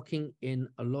stabilize, locking in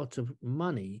a lot of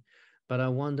money? But I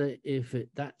wonder if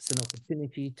that's an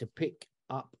opportunity to pick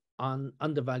up on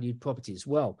undervalued properties.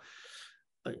 Well,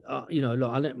 you know,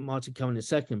 look, I'll let Martin come in a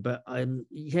second, but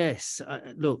yes,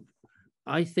 look,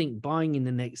 I think buying in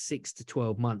the next 6 to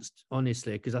 12 months,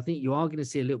 honestly, because I think you are going to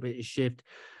see a little bit of shift.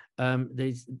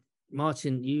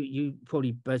 Martin, you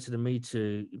probably better than me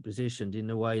to positioned in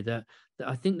the way that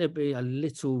I think there'd be a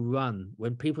little run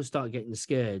when people start getting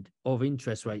scared of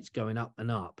interest rates going up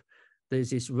and up. There's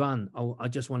this run. Oh, I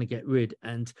just want to get rid.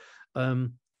 And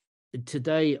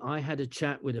today I had a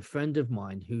chat with a friend of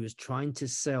mine who was trying to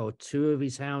sell 2 of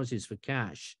his houses for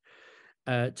cash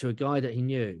to a guy that he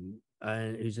knew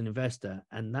who's an investor,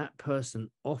 and that person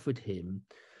offered him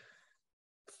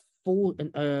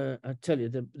I tell you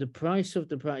the price of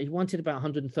he wanted about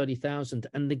 130,000,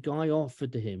 and the guy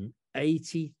offered him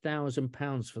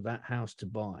 £80,000 for that house to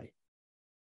buy.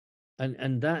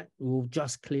 And that will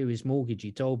just clear his mortgage,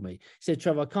 he told me. He said,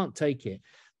 Trevor, I can't take it.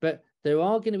 But there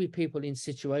are going to be people in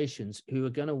situations who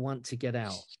are going to want to get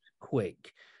out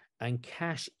quick. And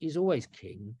cash is always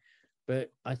king.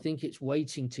 But I think it's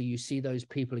waiting till you see those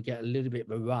people get a little bit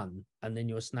of a run, and then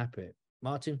you'll snap it.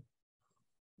 Martin?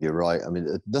 You're right. I mean,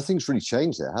 nothing's really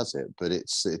changed there, has it? But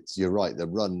it's you're right. The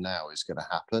run now is going to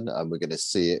happen, and we're going to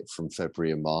see it from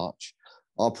February and March.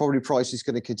 Are property prices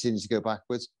going to continue to go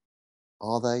backwards?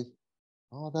 Are they?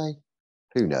 Are they?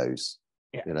 Who knows?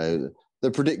 Yeah. You know,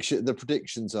 the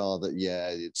predictions are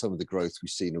that some of the growth we've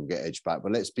seen will get edged back.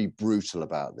 But let's be brutal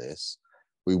about this.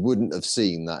 We wouldn't have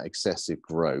seen that excessive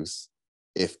growth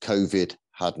if COVID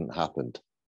hadn't happened.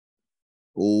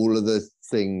 All of the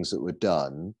things that were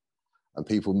done and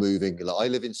people moving. Like, I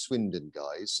live in Swindon,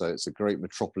 guys, so it's a great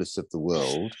metropolis of the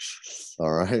world.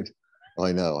 All right.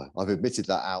 I know. I've admitted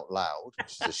that out loud,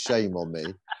 which is a shame on me.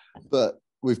 But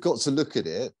we've got to look at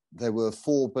it. There were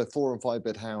 4 and 5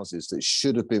 bed houses that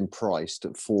should have been priced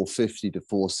at 450 to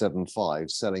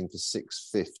 475, selling for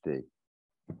 650.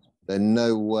 There's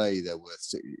no way they're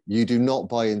worth. You do not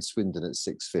buy in Swindon at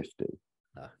 650.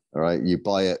 No. All right, you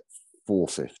buy at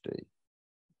 450.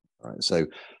 All right, so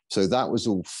that was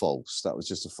all false. That was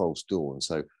just a false dawn.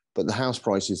 But the house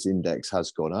prices index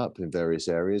has gone up in various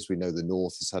areas. We know the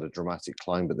north has had a dramatic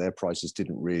climb, but their prices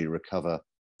didn't really recover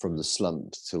from the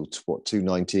slump till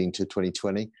 2019 to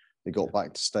 2020. They got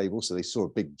back to stable, so they saw a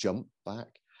big jump back.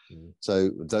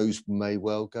 So those may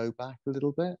well go back a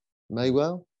little bit. May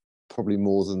well, probably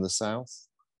more than the south.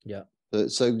 Yeah.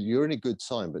 So you're in a good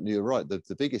time, but you're right.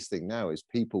 The biggest thing now is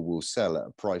people will sell at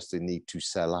a price they need to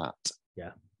sell at.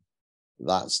 Yeah.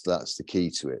 That's the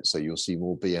key to it. So you'll see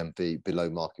more BMV, below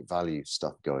market value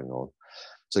stuff going on.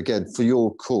 So again, for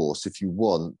your course, if you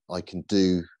want, I can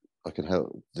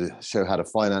help show how to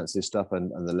finance this stuff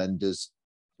and the lenders,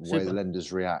 the way the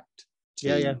lenders react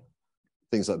to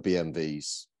things like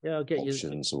BMVs, I'll get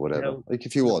options or whatever. Like,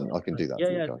 if you want, I can do that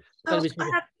for you guys.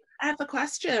 I have a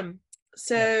question.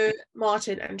 So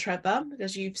Martin and Trevor,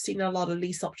 because you've seen a lot of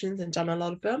lease options and done a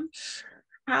lot of them,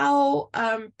 how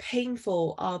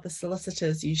painful are the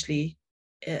solicitors usually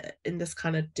in this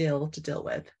kind of deal to deal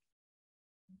with?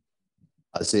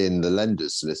 As in the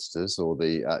lenders' solicitors or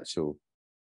the actual,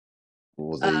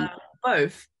 or the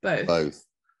both.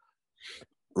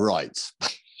 Right.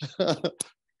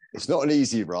 It's not an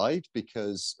easy ride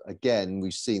because, again,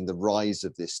 we've seen the rise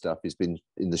of this stuff has been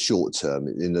in the short term.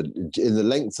 In the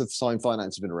length of time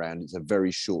finance has been around, it's a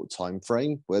very short time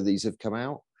frame where these have come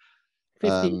out.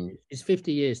 50, it's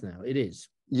 50 years now. It is.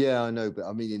 Yeah, I know, but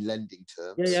I mean in lending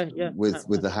terms. Yeah.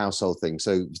 With the household thing.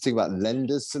 So if you think about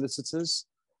lenders, solicitors,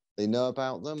 they know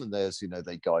about them, and there's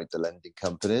they guide the lending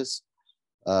companies.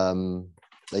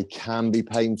 They can be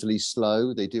painfully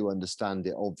slow. They do understand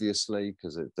it, obviously,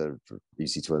 because they're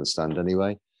easy to understand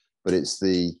anyway. But it's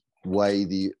the way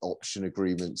the option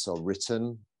agreements are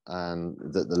written and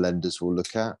that the lenders will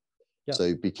look at. Yep.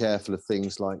 So be careful of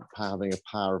things like having a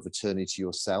power of attorney to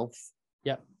yourself.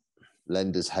 Yeah.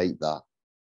 Lenders hate that.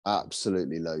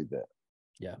 Absolutely loathe it.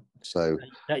 Yeah. So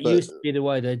that used to be the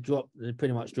way they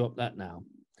pretty much dropped that now.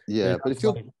 Yeah, but if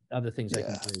you're other things they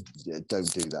can do. Yeah, don't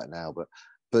do that now. But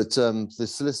the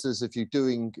solicitors, if you're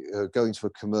going to a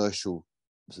commercial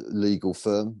legal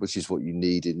firm, which is what you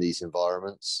need in these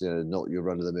environments, not your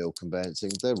run-of-the-mill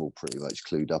conveyancing, they're all pretty much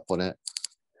clued up on it.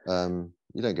 You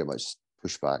don't get much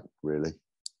pushback, really.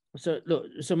 So look,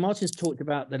 Martin's talked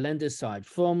about the lender's side.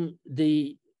 From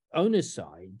the owner's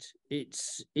side,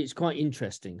 it's quite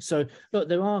interesting. So look,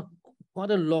 there are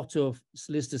quite a lot of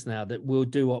solicitors now that will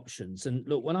do options. And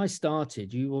look, when I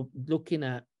started, you were looking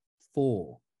at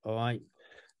 4, all right?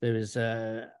 There is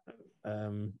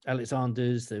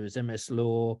Alexander's, there is MS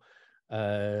Law,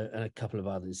 and a couple of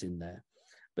others in there.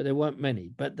 But there weren't many,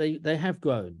 but they have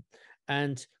grown.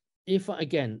 And if,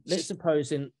 again, let's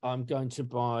suppose I'm going to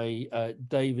buy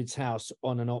David's house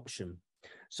on an option.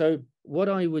 So what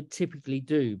I would typically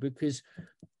do, because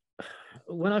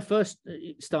when I first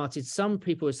started, some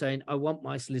people were saying, I want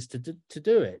my solicitor to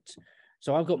do it.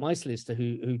 So I've got my solicitor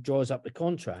who draws up the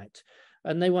contract.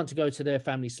 and they want to go to their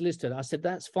family solicitor. I said,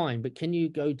 that's fine, but can you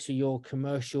go to your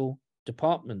commercial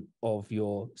department of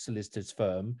your solicitor's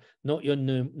firm, not your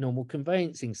normal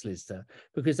conveyancing solicitor,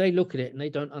 because they look at it and they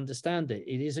don't understand it.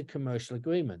 It is a commercial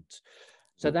agreement.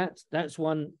 So that's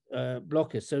one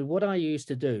blocker. So what I used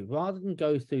to do, rather than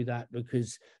go through that,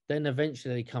 because then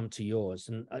eventually they come to yours,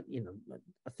 and you know,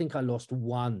 I think I lost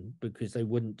one because they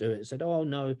wouldn't do it. I said, oh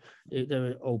no, there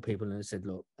were old people, and I said,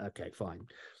 look, okay, fine.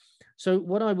 So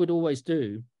what I would always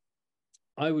do,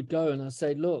 I would go and I'd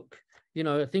say, look, you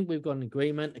know, I think we've got an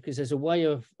agreement, because there's a way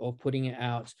of putting it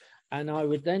out. And I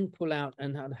would then pull out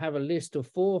and have a list of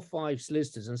 4 or 5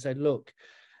 solicitors and say, look,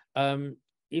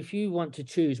 if you want to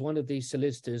choose one of these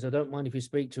solicitors, I don't mind if you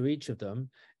speak to each of them.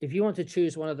 If you want to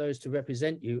choose one of those to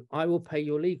represent you, I will pay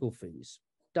your legal fees.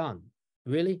 Done.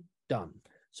 Really? Done.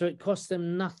 So it costs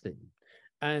them nothing.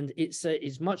 And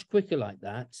it's much quicker like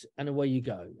that, and away you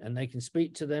go. And they can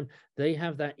speak to them. They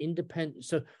have that independent.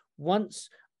 So once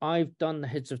I've done the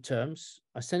heads of terms,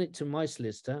 I send it to my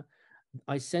solicitor,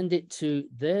 I send it to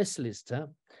their solicitor,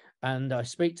 and I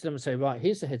speak to them and say, right,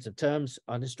 here's the heads of terms.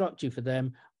 I'll instruct you for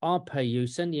them. I'll pay you,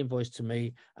 send the invoice to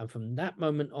me. And from that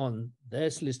moment on, their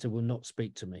solicitor will not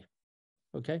speak to me.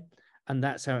 Okay. And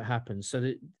that's how it happens. So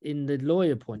that in the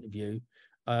lawyer point of view,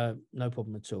 no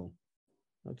problem at all.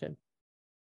 Okay.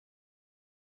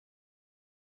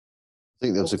 I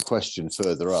think there was a question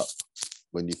further up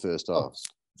when you first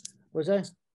asked. Was there?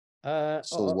 I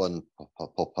saw one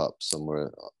pop up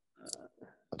somewhere.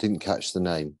 I didn't catch the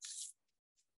name.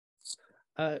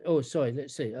 Oh, sorry.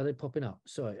 Let's see. Are they popping up?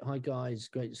 Sorry. Hi, guys.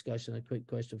 Great discussion. A quick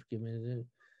question. Forgive me.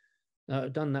 No,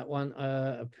 I've done that one.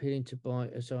 Appealing to buy.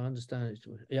 So I understand.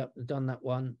 Yep, I've done that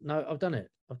one. No, I've done it.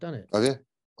 I've done it. Oh, yeah?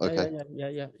 Okay.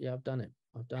 Yeah. I've done it.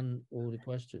 I've done all the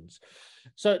questions.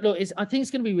 So look, I think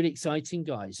it's going to be really exciting,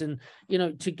 guys. And, you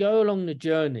know, to go along the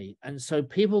journey. And so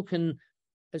people can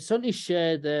certainly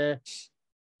share their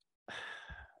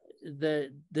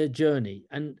journey.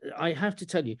 And I have to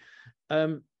tell you,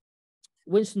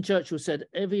 Winston Churchill said,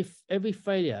 every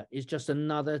failure is just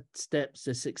another step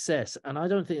to success. And I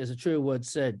don't think there's a truer word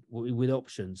said with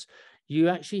options. You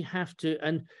actually have to,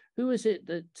 and who is it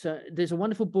that, there's a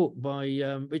wonderful book by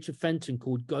Richard Fenton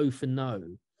called Go for No.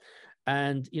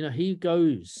 And, you know, he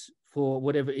goes for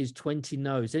whatever it is, 20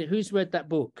 no's. And who's read that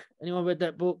book? Anyone read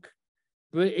that book?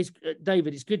 It's,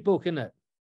 David, it's a good book, isn't it?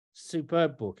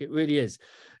 Superb book. It really is.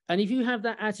 And if you have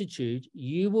that attitude,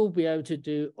 you will be able to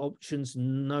do options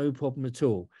no problem at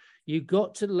all. You've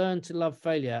got to learn to love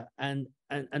failure. And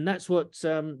that's what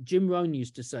Jim Rohn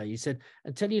used to say. He said,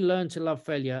 until you learn to love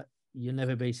failure, you'll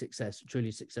never be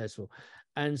truly successful.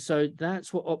 And so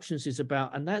that's what options is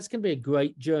about. And that's going to be a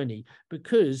great journey,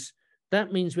 because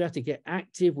that means we have to get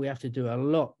active. We have to do a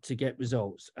lot to get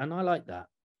results. And I like that.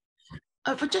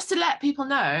 But just to let people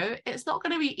know, it's not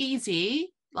going to be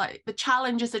easy. Like, the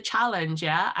challenge is a challenge,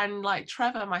 yeah? And like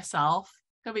Trevor and myself,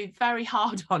 going to be very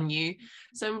hard on you.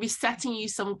 So we'll be setting you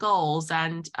some goals,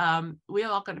 and we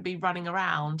are going to be running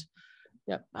around.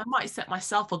 Yeah, I might set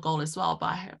myself a goal as well, but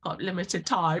I've got limited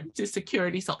time to secure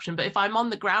this option. But if I'm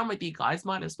on the ground with you guys,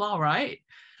 might as well, right?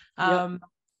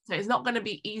 So it's not going to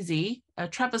be easy.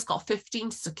 Trevor's got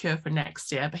 15 to secure for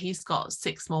next year, but he's got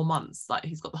 6 more months. Like,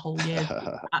 he's got the whole year.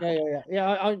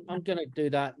 Yeah. I'm going to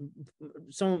do that.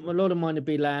 A lot of mine will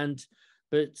be land,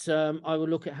 but I will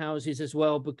look at houses as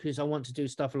well, because I want to do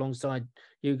stuff alongside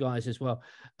you guys as well.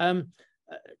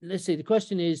 Let's see. The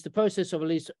question is, the process of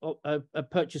a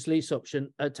purchase lease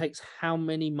option takes how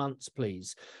many months,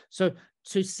 please? So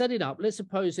to set it up, let's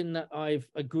suppose in that I've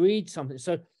agreed something.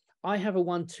 So I have a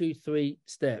 1, 2, 3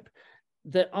 step.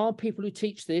 There are people who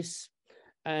teach this,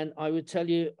 and I would tell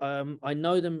you, I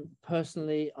know them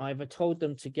personally. I've told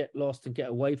them to get lost and get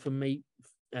away from me,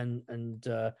 and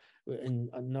in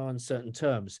no uncertain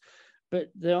terms. But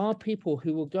there are people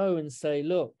who will go and say,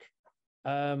 look,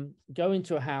 go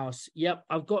into a house. Yep,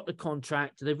 I've got the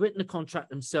contract. They've written the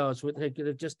contract themselves.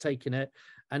 They've just taken it,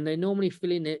 and they normally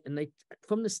fill in it. And they,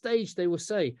 from the stage, they will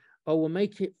say, oh, we'll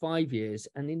make it 5 years.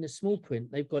 And in the small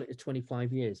print, they've got it at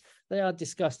 25 years. They are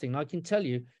disgusting. I can tell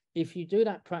you, if you do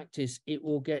that practice, it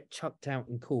will get chucked out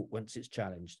in court once it's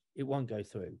challenged. It won't go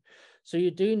through. So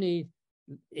you do need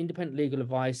independent legal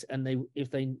advice. And if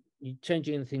you change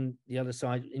anything, the other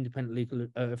side, independent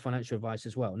legal financial advice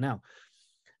as well. Now,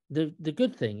 the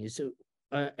good thing is,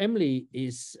 Emily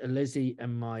is Lesley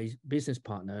and my business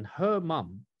partner, and her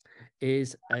mum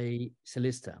is a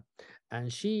solicitor,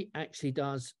 and she actually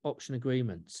does option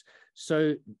agreements.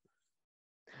 So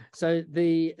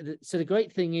the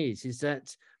great thing is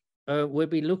that we'll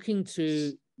be looking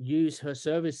to use her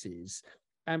services,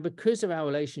 and because of our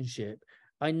relationship,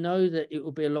 I know that it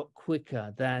will be a lot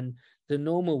quicker than the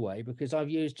normal way, because I've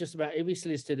used just about every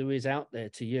solicitor there is out there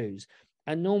to use.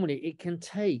 And normally it can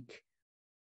take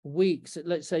weeks,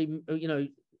 let's say,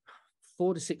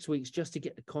 4 to 6 weeks just to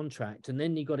get the contract. And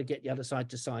then you've got to get the other side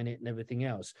to sign it and everything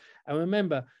else. And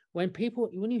remember, when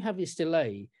you have this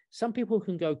delay, some people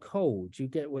can go cold. You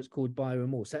get what's called buyer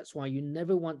remorse. That's why you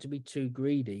never want to be too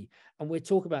greedy. And we'll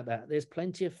talk about that. There's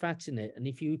plenty of fat in it. And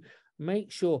if you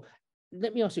make sure,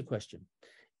 let me ask you a question.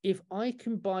 If I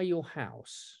can buy your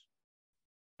house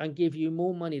and give you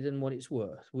more money than what it's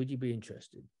worth, would you be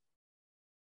interested?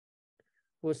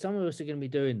 Well, some of us are going to be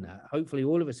doing that. Hopefully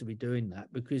all of us will be doing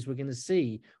that, because we're going to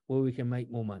see where we can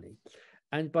make more money.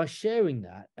 And by sharing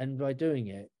that and by doing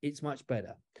it, it's much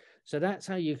better. So that's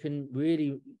how you can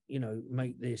really,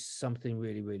 make this something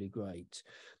really, really great.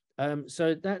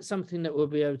 So that's something that we'll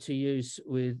be able to use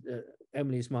with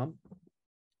Emily's mum,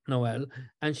 Noelle,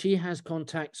 and she has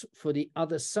contacts for the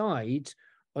other side.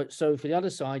 So for the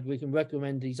other side, we can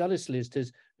recommend these other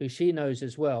solicitors who she knows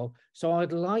as well. So I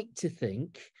would like to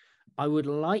think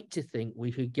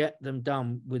we could get them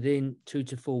done within 2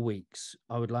 to 4 weeks.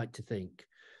 I would like to think.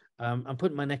 I'm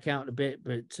putting my neck out a bit,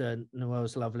 but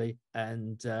Noelle's lovely,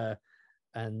 and I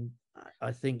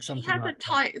think something she has like a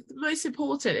tight. The most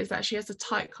important is that she has a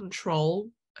tight control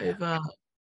over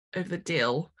the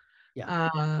deal. Yeah.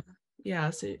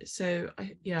 So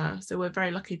we're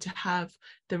very lucky to have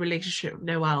the relationship with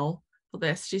Noelle for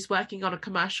this. She's working on a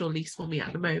commercial lease for me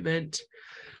at the moment.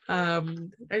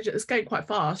 It's going quite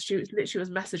fast. She literally was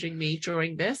messaging me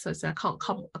during this. I said, I can't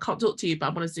talk to you, but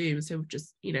I'm on a Zoom, so we're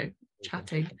just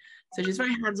chatting. So she's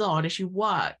very hands-on, and she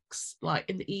works like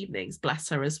in the evenings, bless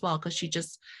her, as well, because she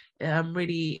just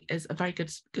really is a very good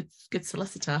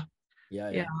solicitor.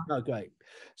 Yeah. Oh, great.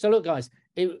 So look, guys,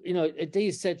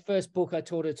 Adee said first book I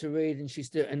taught her to read, and she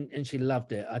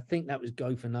loved it. I think that was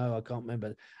Go for No. I can't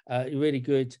remember. Really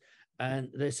good. And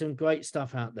there's some great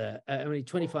stuff out there. Only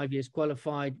 25 years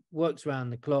qualified, works around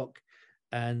the clock,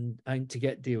 and to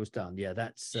get deals done. Yeah,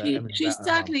 that's she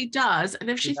certainly does. And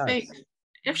if she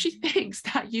thinks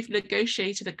that you've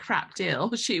negotiated a crap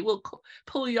deal, she will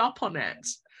pull you up on it.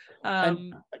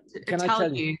 Can I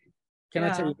tell you?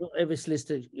 Every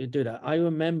solicitor you do that. I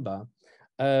remember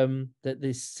that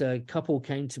this couple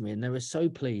came to me and they were so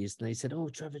pleased, and they said, "Oh,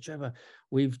 Trevor,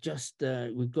 we've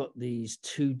got these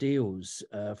 2 deals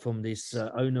from this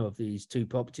owner of these 2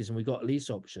 properties, and we got a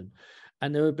lease option."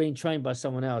 And they were being trained by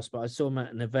someone else, but I saw them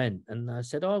at an event, and I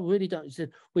said, "Oh, I really don't." He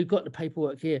said, "We've got the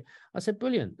paperwork here." I said,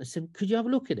 "Brilliant." I said, "Could you have a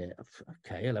look at it?"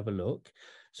 Okay, I'll have a look.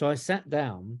 So I sat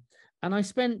down and I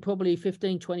spent probably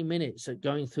 15-20 minutes at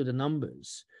going through the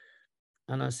numbers,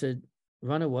 and I said,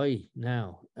 "Run away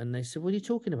now." And they said, "What are you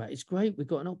talking about? It's great. We've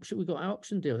got an option. We've got our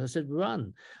option deals." I said,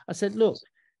 "Run." I said, "Look,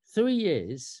 3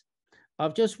 years,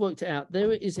 I've just worked it out.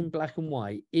 There it is in black and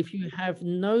white. If you have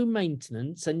no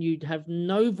maintenance and you'd have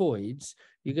no voids,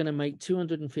 you're going to make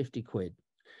 250 quid.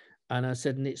 And I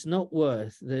said, and it's not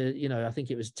worth I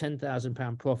think it was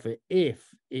 £10,000 profit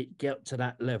if it got to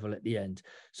that level at the end.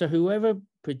 So whoever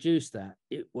produced that,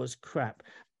 it was crap,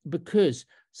 because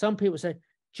some people say,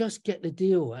 just get the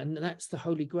deal and that's the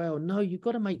holy grail. No, you've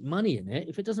got to make money in it.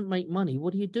 If it doesn't make money,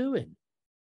 what are you doing?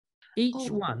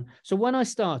 Each one. So when I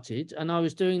started and I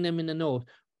was doing them in the north,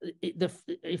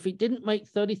 if it didn't make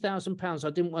 £30,000, I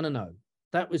didn't want to know.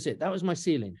 That was it. That was my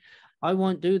ceiling. I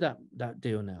won't do that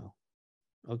deal now.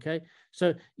 Okay.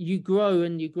 So you grow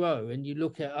and you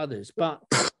look at others, but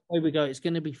there we go. It's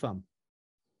going to be fun.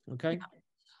 Okay.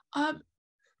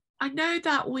 I know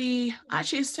that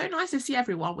it's so nice to see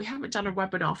everyone. We haven't done a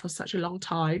webinar for such a long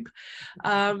time.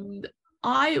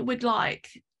 I would like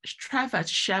Trevor to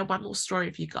share one more story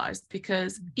with you guys,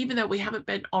 because even though we haven't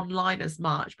been online as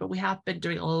much, but we have been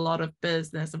doing a lot of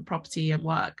business and property and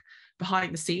work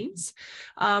behind the scenes.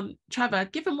 Trevor,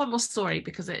 give them one more story,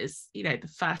 because it is,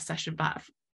 the first session back,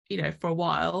 for a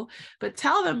while, but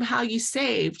tell them how you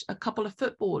saved a couple of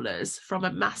footballers from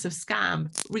a massive scam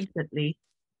recently.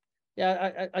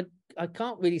 Yeah, I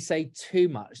can't really say too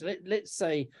much. Let's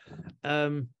say,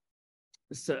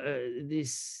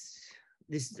 this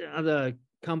other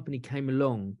company came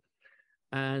along,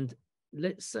 and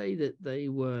let's say that they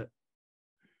were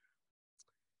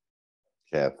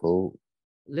careful.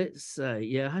 Let's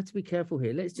say, I had to be careful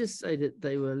here. Let's just say that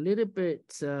they were a little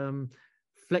bit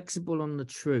flexible on the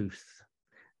truth,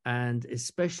 and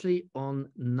especially on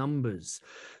numbers.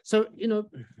 So,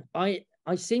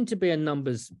 I seem to be a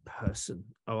numbers person.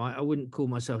 All right. I wouldn't call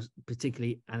myself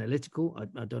particularly analytical.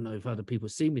 I don't know if other people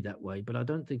see me that way, but I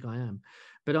don't think I am.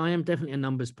 But I am definitely a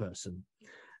numbers person.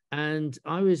 And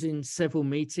I was in several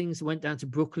meetings, went down to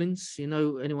Brooklands.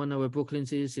 Anyone know where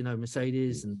Brooklands is?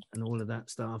 Mercedes and all of that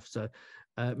stuff. So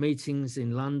meetings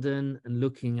in London and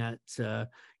looking at,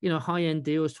 high-end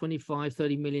deals, 25,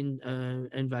 30 million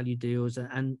end value deals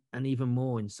and even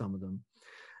more in some of them.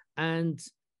 And,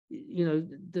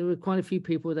 there were quite a few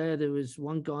people there. There was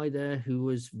one guy there who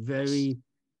was very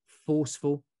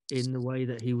forceful in the way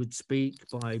that he would speak,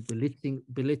 by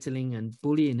belittling and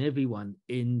bullying everyone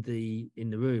in the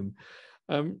room.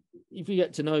 If you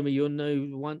get to know me, you'll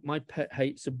know my pet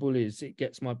hates the bullies. It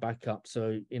gets my back up.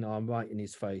 So, I'm right in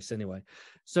his face anyway.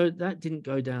 So that didn't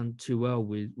go down too well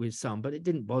with some, but it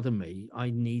didn't bother me. I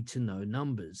need to know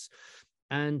numbers.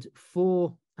 And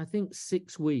for, I think,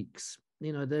 6 weeks,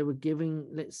 they were giving,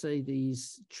 let's say,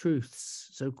 these truths,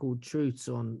 so-called truths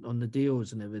on the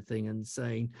deals and everything, and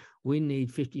saying, we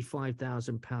need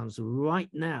 £55,000 right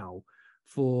now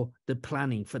for the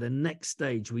planning for the next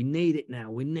stage. We need it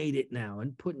now. We need it now.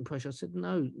 And putting pressure. I said,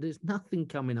 no, there's nothing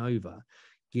coming over.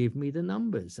 Give me the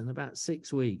numbers. And about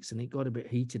 6 weeks, and it got a bit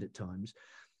heated at times,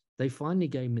 they finally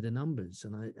gave me the numbers,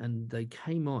 and they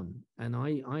came on, and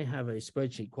I have a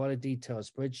spreadsheet, quite a detailed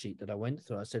spreadsheet that I went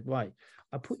through. I said, right,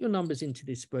 I put your numbers into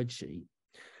this spreadsheet,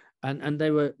 and they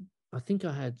were, I think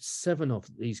I had 7 of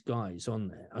these guys on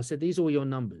there. I said, these are all your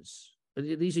numbers.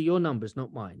 These are your numbers,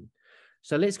 not mine.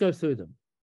 So let's go through them.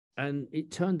 And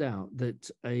it turned out that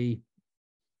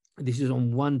this is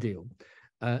on one deal,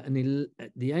 and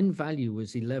the end value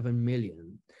was 11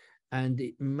 million, and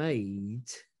it made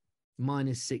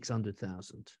minus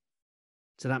 600,000.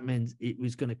 So that means it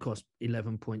was going to cost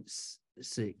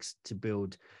 11.6 to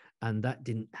build, and that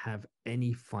didn't have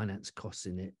any finance costs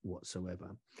in it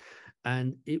whatsoever.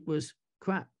 And it was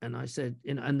crap. And I said,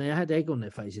 and they had egg on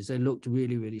their faces. They looked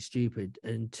really, really stupid.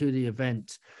 And to the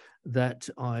event that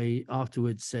I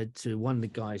afterwards said to one of the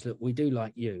guys, look, we do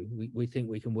like you. We think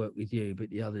we can work with you, but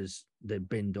the others, they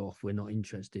binned off. We're not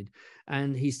interested.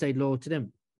 And he stayed loyal to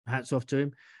them. Hats off to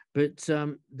him. But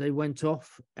they went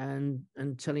off and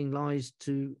telling lies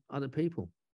to other people.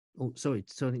 Oh, sorry,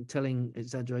 telling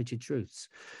exaggerated truths.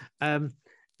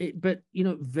 But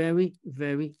very,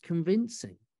 very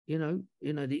convincing.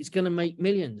 It's going to make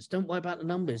millions. Don't worry about the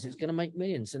numbers. It's going to make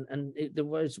millions, and there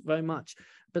was very much.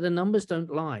 But the numbers don't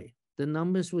lie. The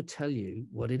numbers will tell you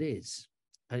what it is,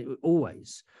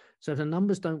 always. So if the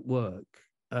numbers don't work,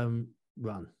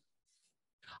 run.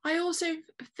 I also,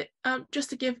 just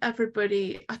to give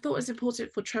everybody, I thought it was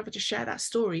important for Trevor to share that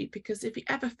story, because if you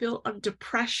ever feel under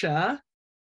pressure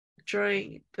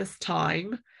during this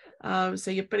time,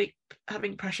 so you're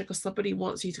having pressure because somebody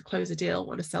wants you to close a deal,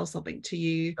 want to sell something to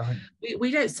you.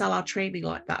 We don't sell our training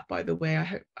like that, by the way.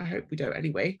 I hope we don't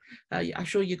anyway. I'm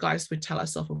sure you guys would tell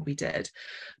us off when we did.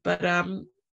 But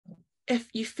if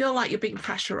you feel like you're being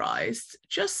pressurized,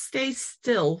 just stay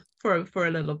still for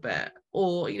a little bit,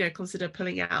 or consider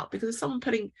pulling out, because if someone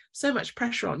putting so much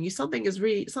pressure on you, something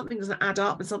doesn't add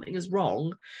up and something is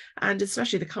wrong. And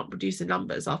especially they can't produce the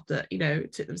numbers after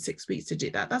it took them 6 weeks to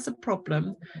do that. That's a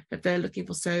problem if they're looking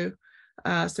for so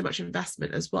much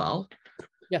investment as well.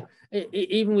 Yeah,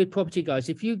 even with property guys,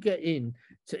 if you get in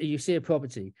you see a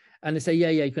property and they say, yeah,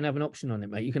 you can have an option on it,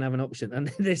 mate, you can have an option, and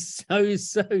they're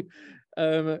so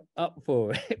up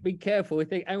for it. Be careful. We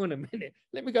think, hang on a minute,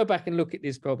 let me go back and look at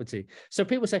this property. So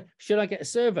people say, should I get a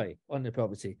survey on the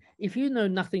property? If you know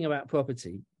nothing about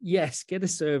property, yes, get a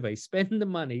survey, spend the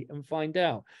money and find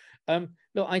out.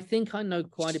 Look, I think I know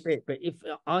quite a bit, but if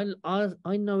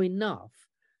I know enough,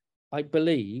 I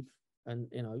believe, and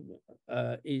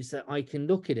is that I can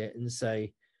look at it and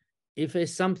say, if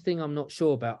there's something I'm not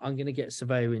sure about, I'm going to get a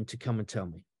surveyor in to come and tell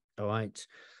me. All right.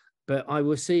 But I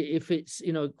will see if it's,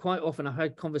 quite often I've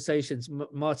had conversations,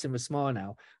 Martin will smile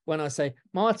now, when I say,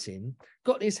 Martin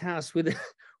got this house with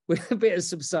a bit of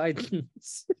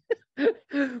subsidence.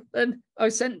 And I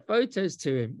sent photos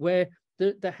to him where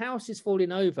the house is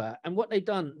falling over. And what they've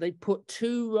done, they put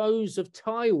 2 rows of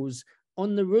tiles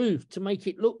on the roof to make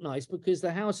it look nice, because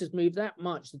the house has moved that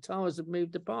much. The tiles have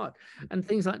moved apart and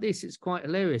things like this. It's quite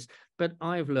hilarious. But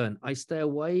I've learned I stay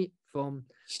away from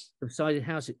subsided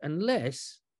houses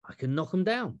unless I can knock them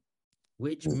down,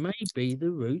 which may be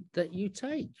the route that you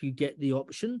take. You get the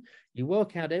option, you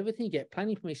work out everything, you get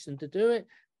planning permission to do it,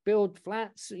 build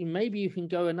flats. Maybe you can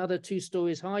go another 2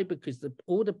 stories high, because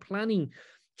all the planning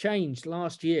changed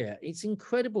last year. It's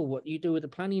incredible what you do with the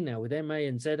planning now with MA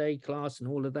and ZA class and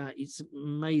all of that. It's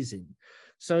amazing.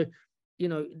 So,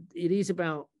 it is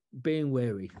about being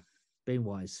wary, being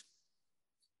wise.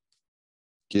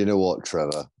 Do you know what,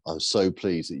 Trevor? I'm so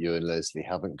pleased that you and Lesley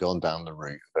haven't gone down the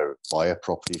route of buy a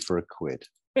property for £1.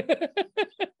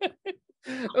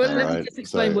 Well, let me just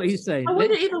explain what he's saying. I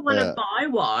wouldn't even want to buy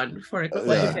one for a quiz.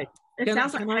 Okay. It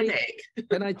sounds like a headache.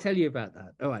 Can I tell you about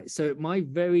that? All right. So my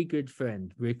very good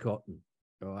friend Rick Otten,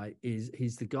 all right,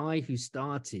 he's the guy who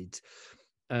started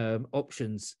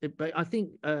options, but I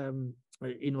think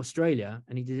in Australia,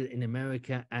 and he did it in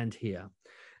America and here.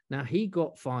 Now he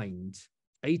got fined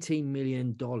 $18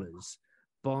 million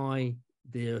by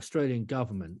the Australian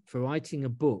government for writing a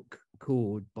book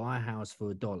called Buy a House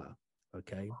for $1.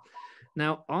 Okay.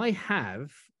 Now I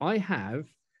have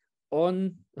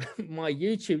on my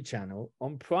YouTube channel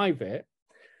on private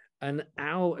about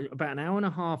an hour and a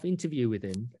half interview with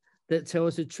him that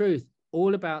tells the truth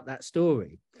all about that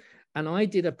story. And I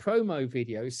did a promo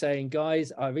video saying,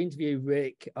 guys, I've interviewed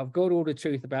Rick. I've got all the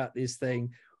truth about this thing.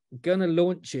 I'm going to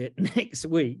launch it next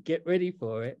week. Get ready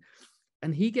for it.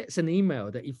 And he gets an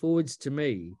email that he forwards to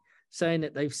me saying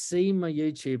that they've seen my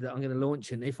YouTube, that I'm going to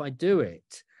launch it. And if I do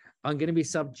it, I'm going to be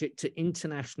subject to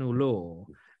international law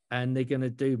and they're going to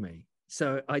do me.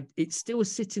 So it's still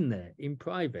sitting there in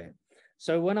private.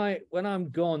 So when I'm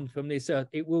gone from this earth,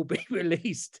 it will be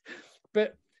released.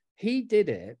 But he did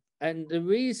it. And the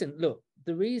reason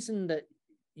that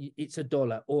it's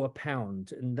 $1 or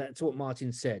 £1, and that's what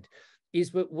Martin said, is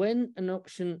that when an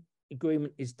option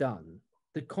agreement is done,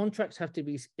 the contracts have to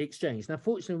be exchanged. Now,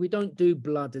 fortunately, we don't do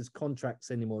blood as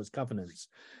contracts anymore, as covenants.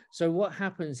 So what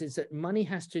happens is that money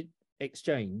has to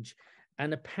exchange,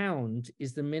 and £1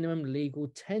 is the minimum legal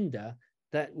tender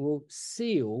that will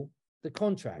seal the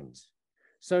contract.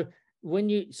 So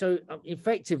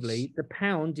effectively, the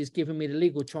 £1 is giving me the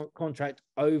legal contract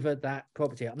over that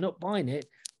property. I'm not buying it,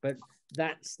 but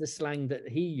that's the slang that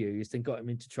he used and got him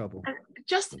into trouble.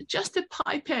 Just to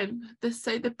pipe in,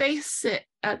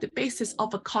 the basis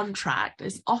of a contract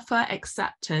is offer,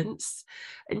 acceptance,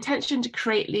 intention to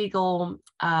create legal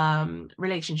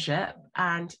relationship,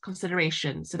 and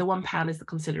consideration. So the £1 is the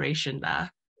consideration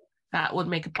there. That would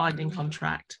make a binding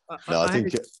contract. No,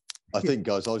 I think,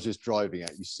 guys, I was just driving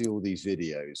out. You see all these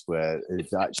videos where it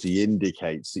actually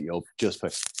indicates that you're just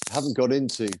haven't got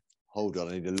into. Hold on,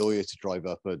 I need a lawyer to drive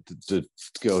up to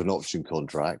go an option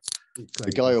contract.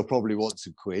 The guy will probably want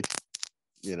some quid.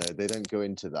 You know, they don't go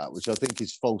into that, which I think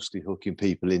is falsely hooking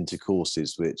people into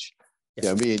courses, which, you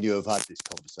know, me and you have had this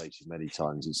conversation many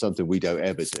times. It's something we don't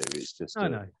ever do. It's just,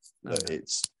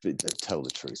 tell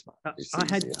the truth, man.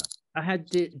 I had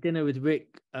dinner with Rick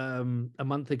a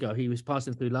month ago. He was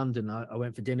passing through London. I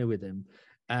went for dinner with him,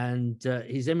 and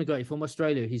he's immigrated from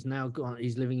Australia. He's now gone.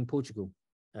 He's living in Portugal.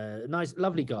 Nice,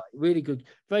 lovely guy, really good,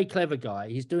 very clever guy.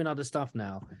 He's doing other stuff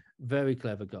now. Very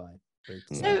clever guy.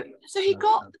 So he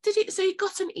got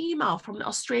an email from the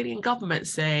Australian government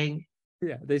saying,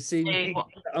 yeah, they see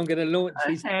I'm going to launch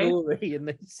his story, and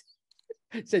they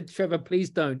said, Trevor, please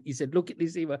don't. He said, look at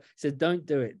this email. He said, don't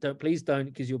do it. Please don't,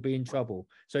 because you'll be in trouble.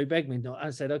 So he begged me not. I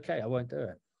said, okay, I won't do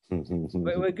it.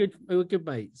 We're good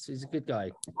mates. He's a good guy.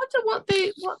 I wonder what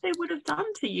they would have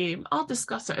done to you. I'll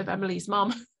discuss it with Emily's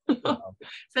mum. So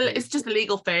it's just a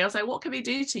legal thing. I was like, what can we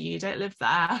do to you? Don't live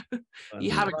there.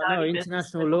 You haven't done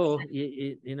international law.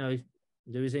 You know,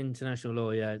 there is international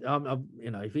law. Yeah.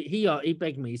 You know, he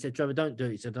begged me. He said, Trevor, don't do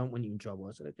it. He said, I don't want you in trouble.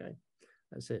 I said, okay.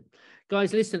 That's it.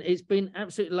 Guys, listen, it's been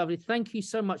absolutely lovely. Thank you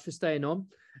so much for staying on.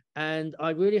 And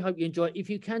I really hope you enjoy it. If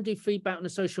you can do feedback on the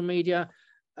social media,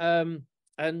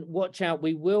 and watch out,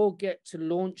 we will get to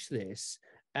launch this.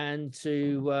 And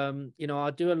to, you know,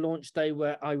 I'll do a launch day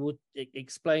where I will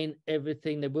explain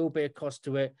everything. There will be a cost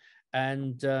to it.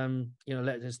 And, you know,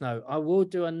 let us know. I will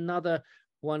do another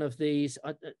one of these.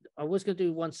 I was going to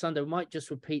do one Sunday. I might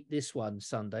just repeat this one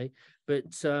Sunday.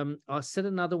 But I'll set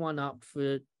another one up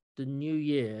for the new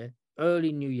year,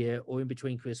 early new year, or in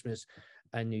between Christmas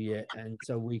and New Year. And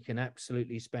so we can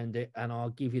absolutely spend it. And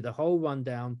I'll give you the whole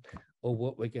rundown of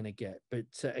what we're going to get. But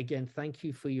again, thank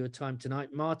you for your time tonight.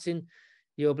 Martin,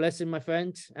 your blessing, my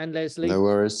friend, and Lesley. No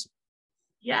worries.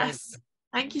 Yes.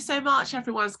 Thank you so much,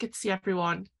 everyone. It's good to see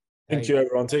everyone. Thank you,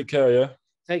 everyone. Take care, yeah?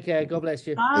 Take care. God bless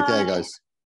you. Bye. Take care, guys.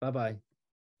 Bye-bye.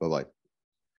 Bye-bye.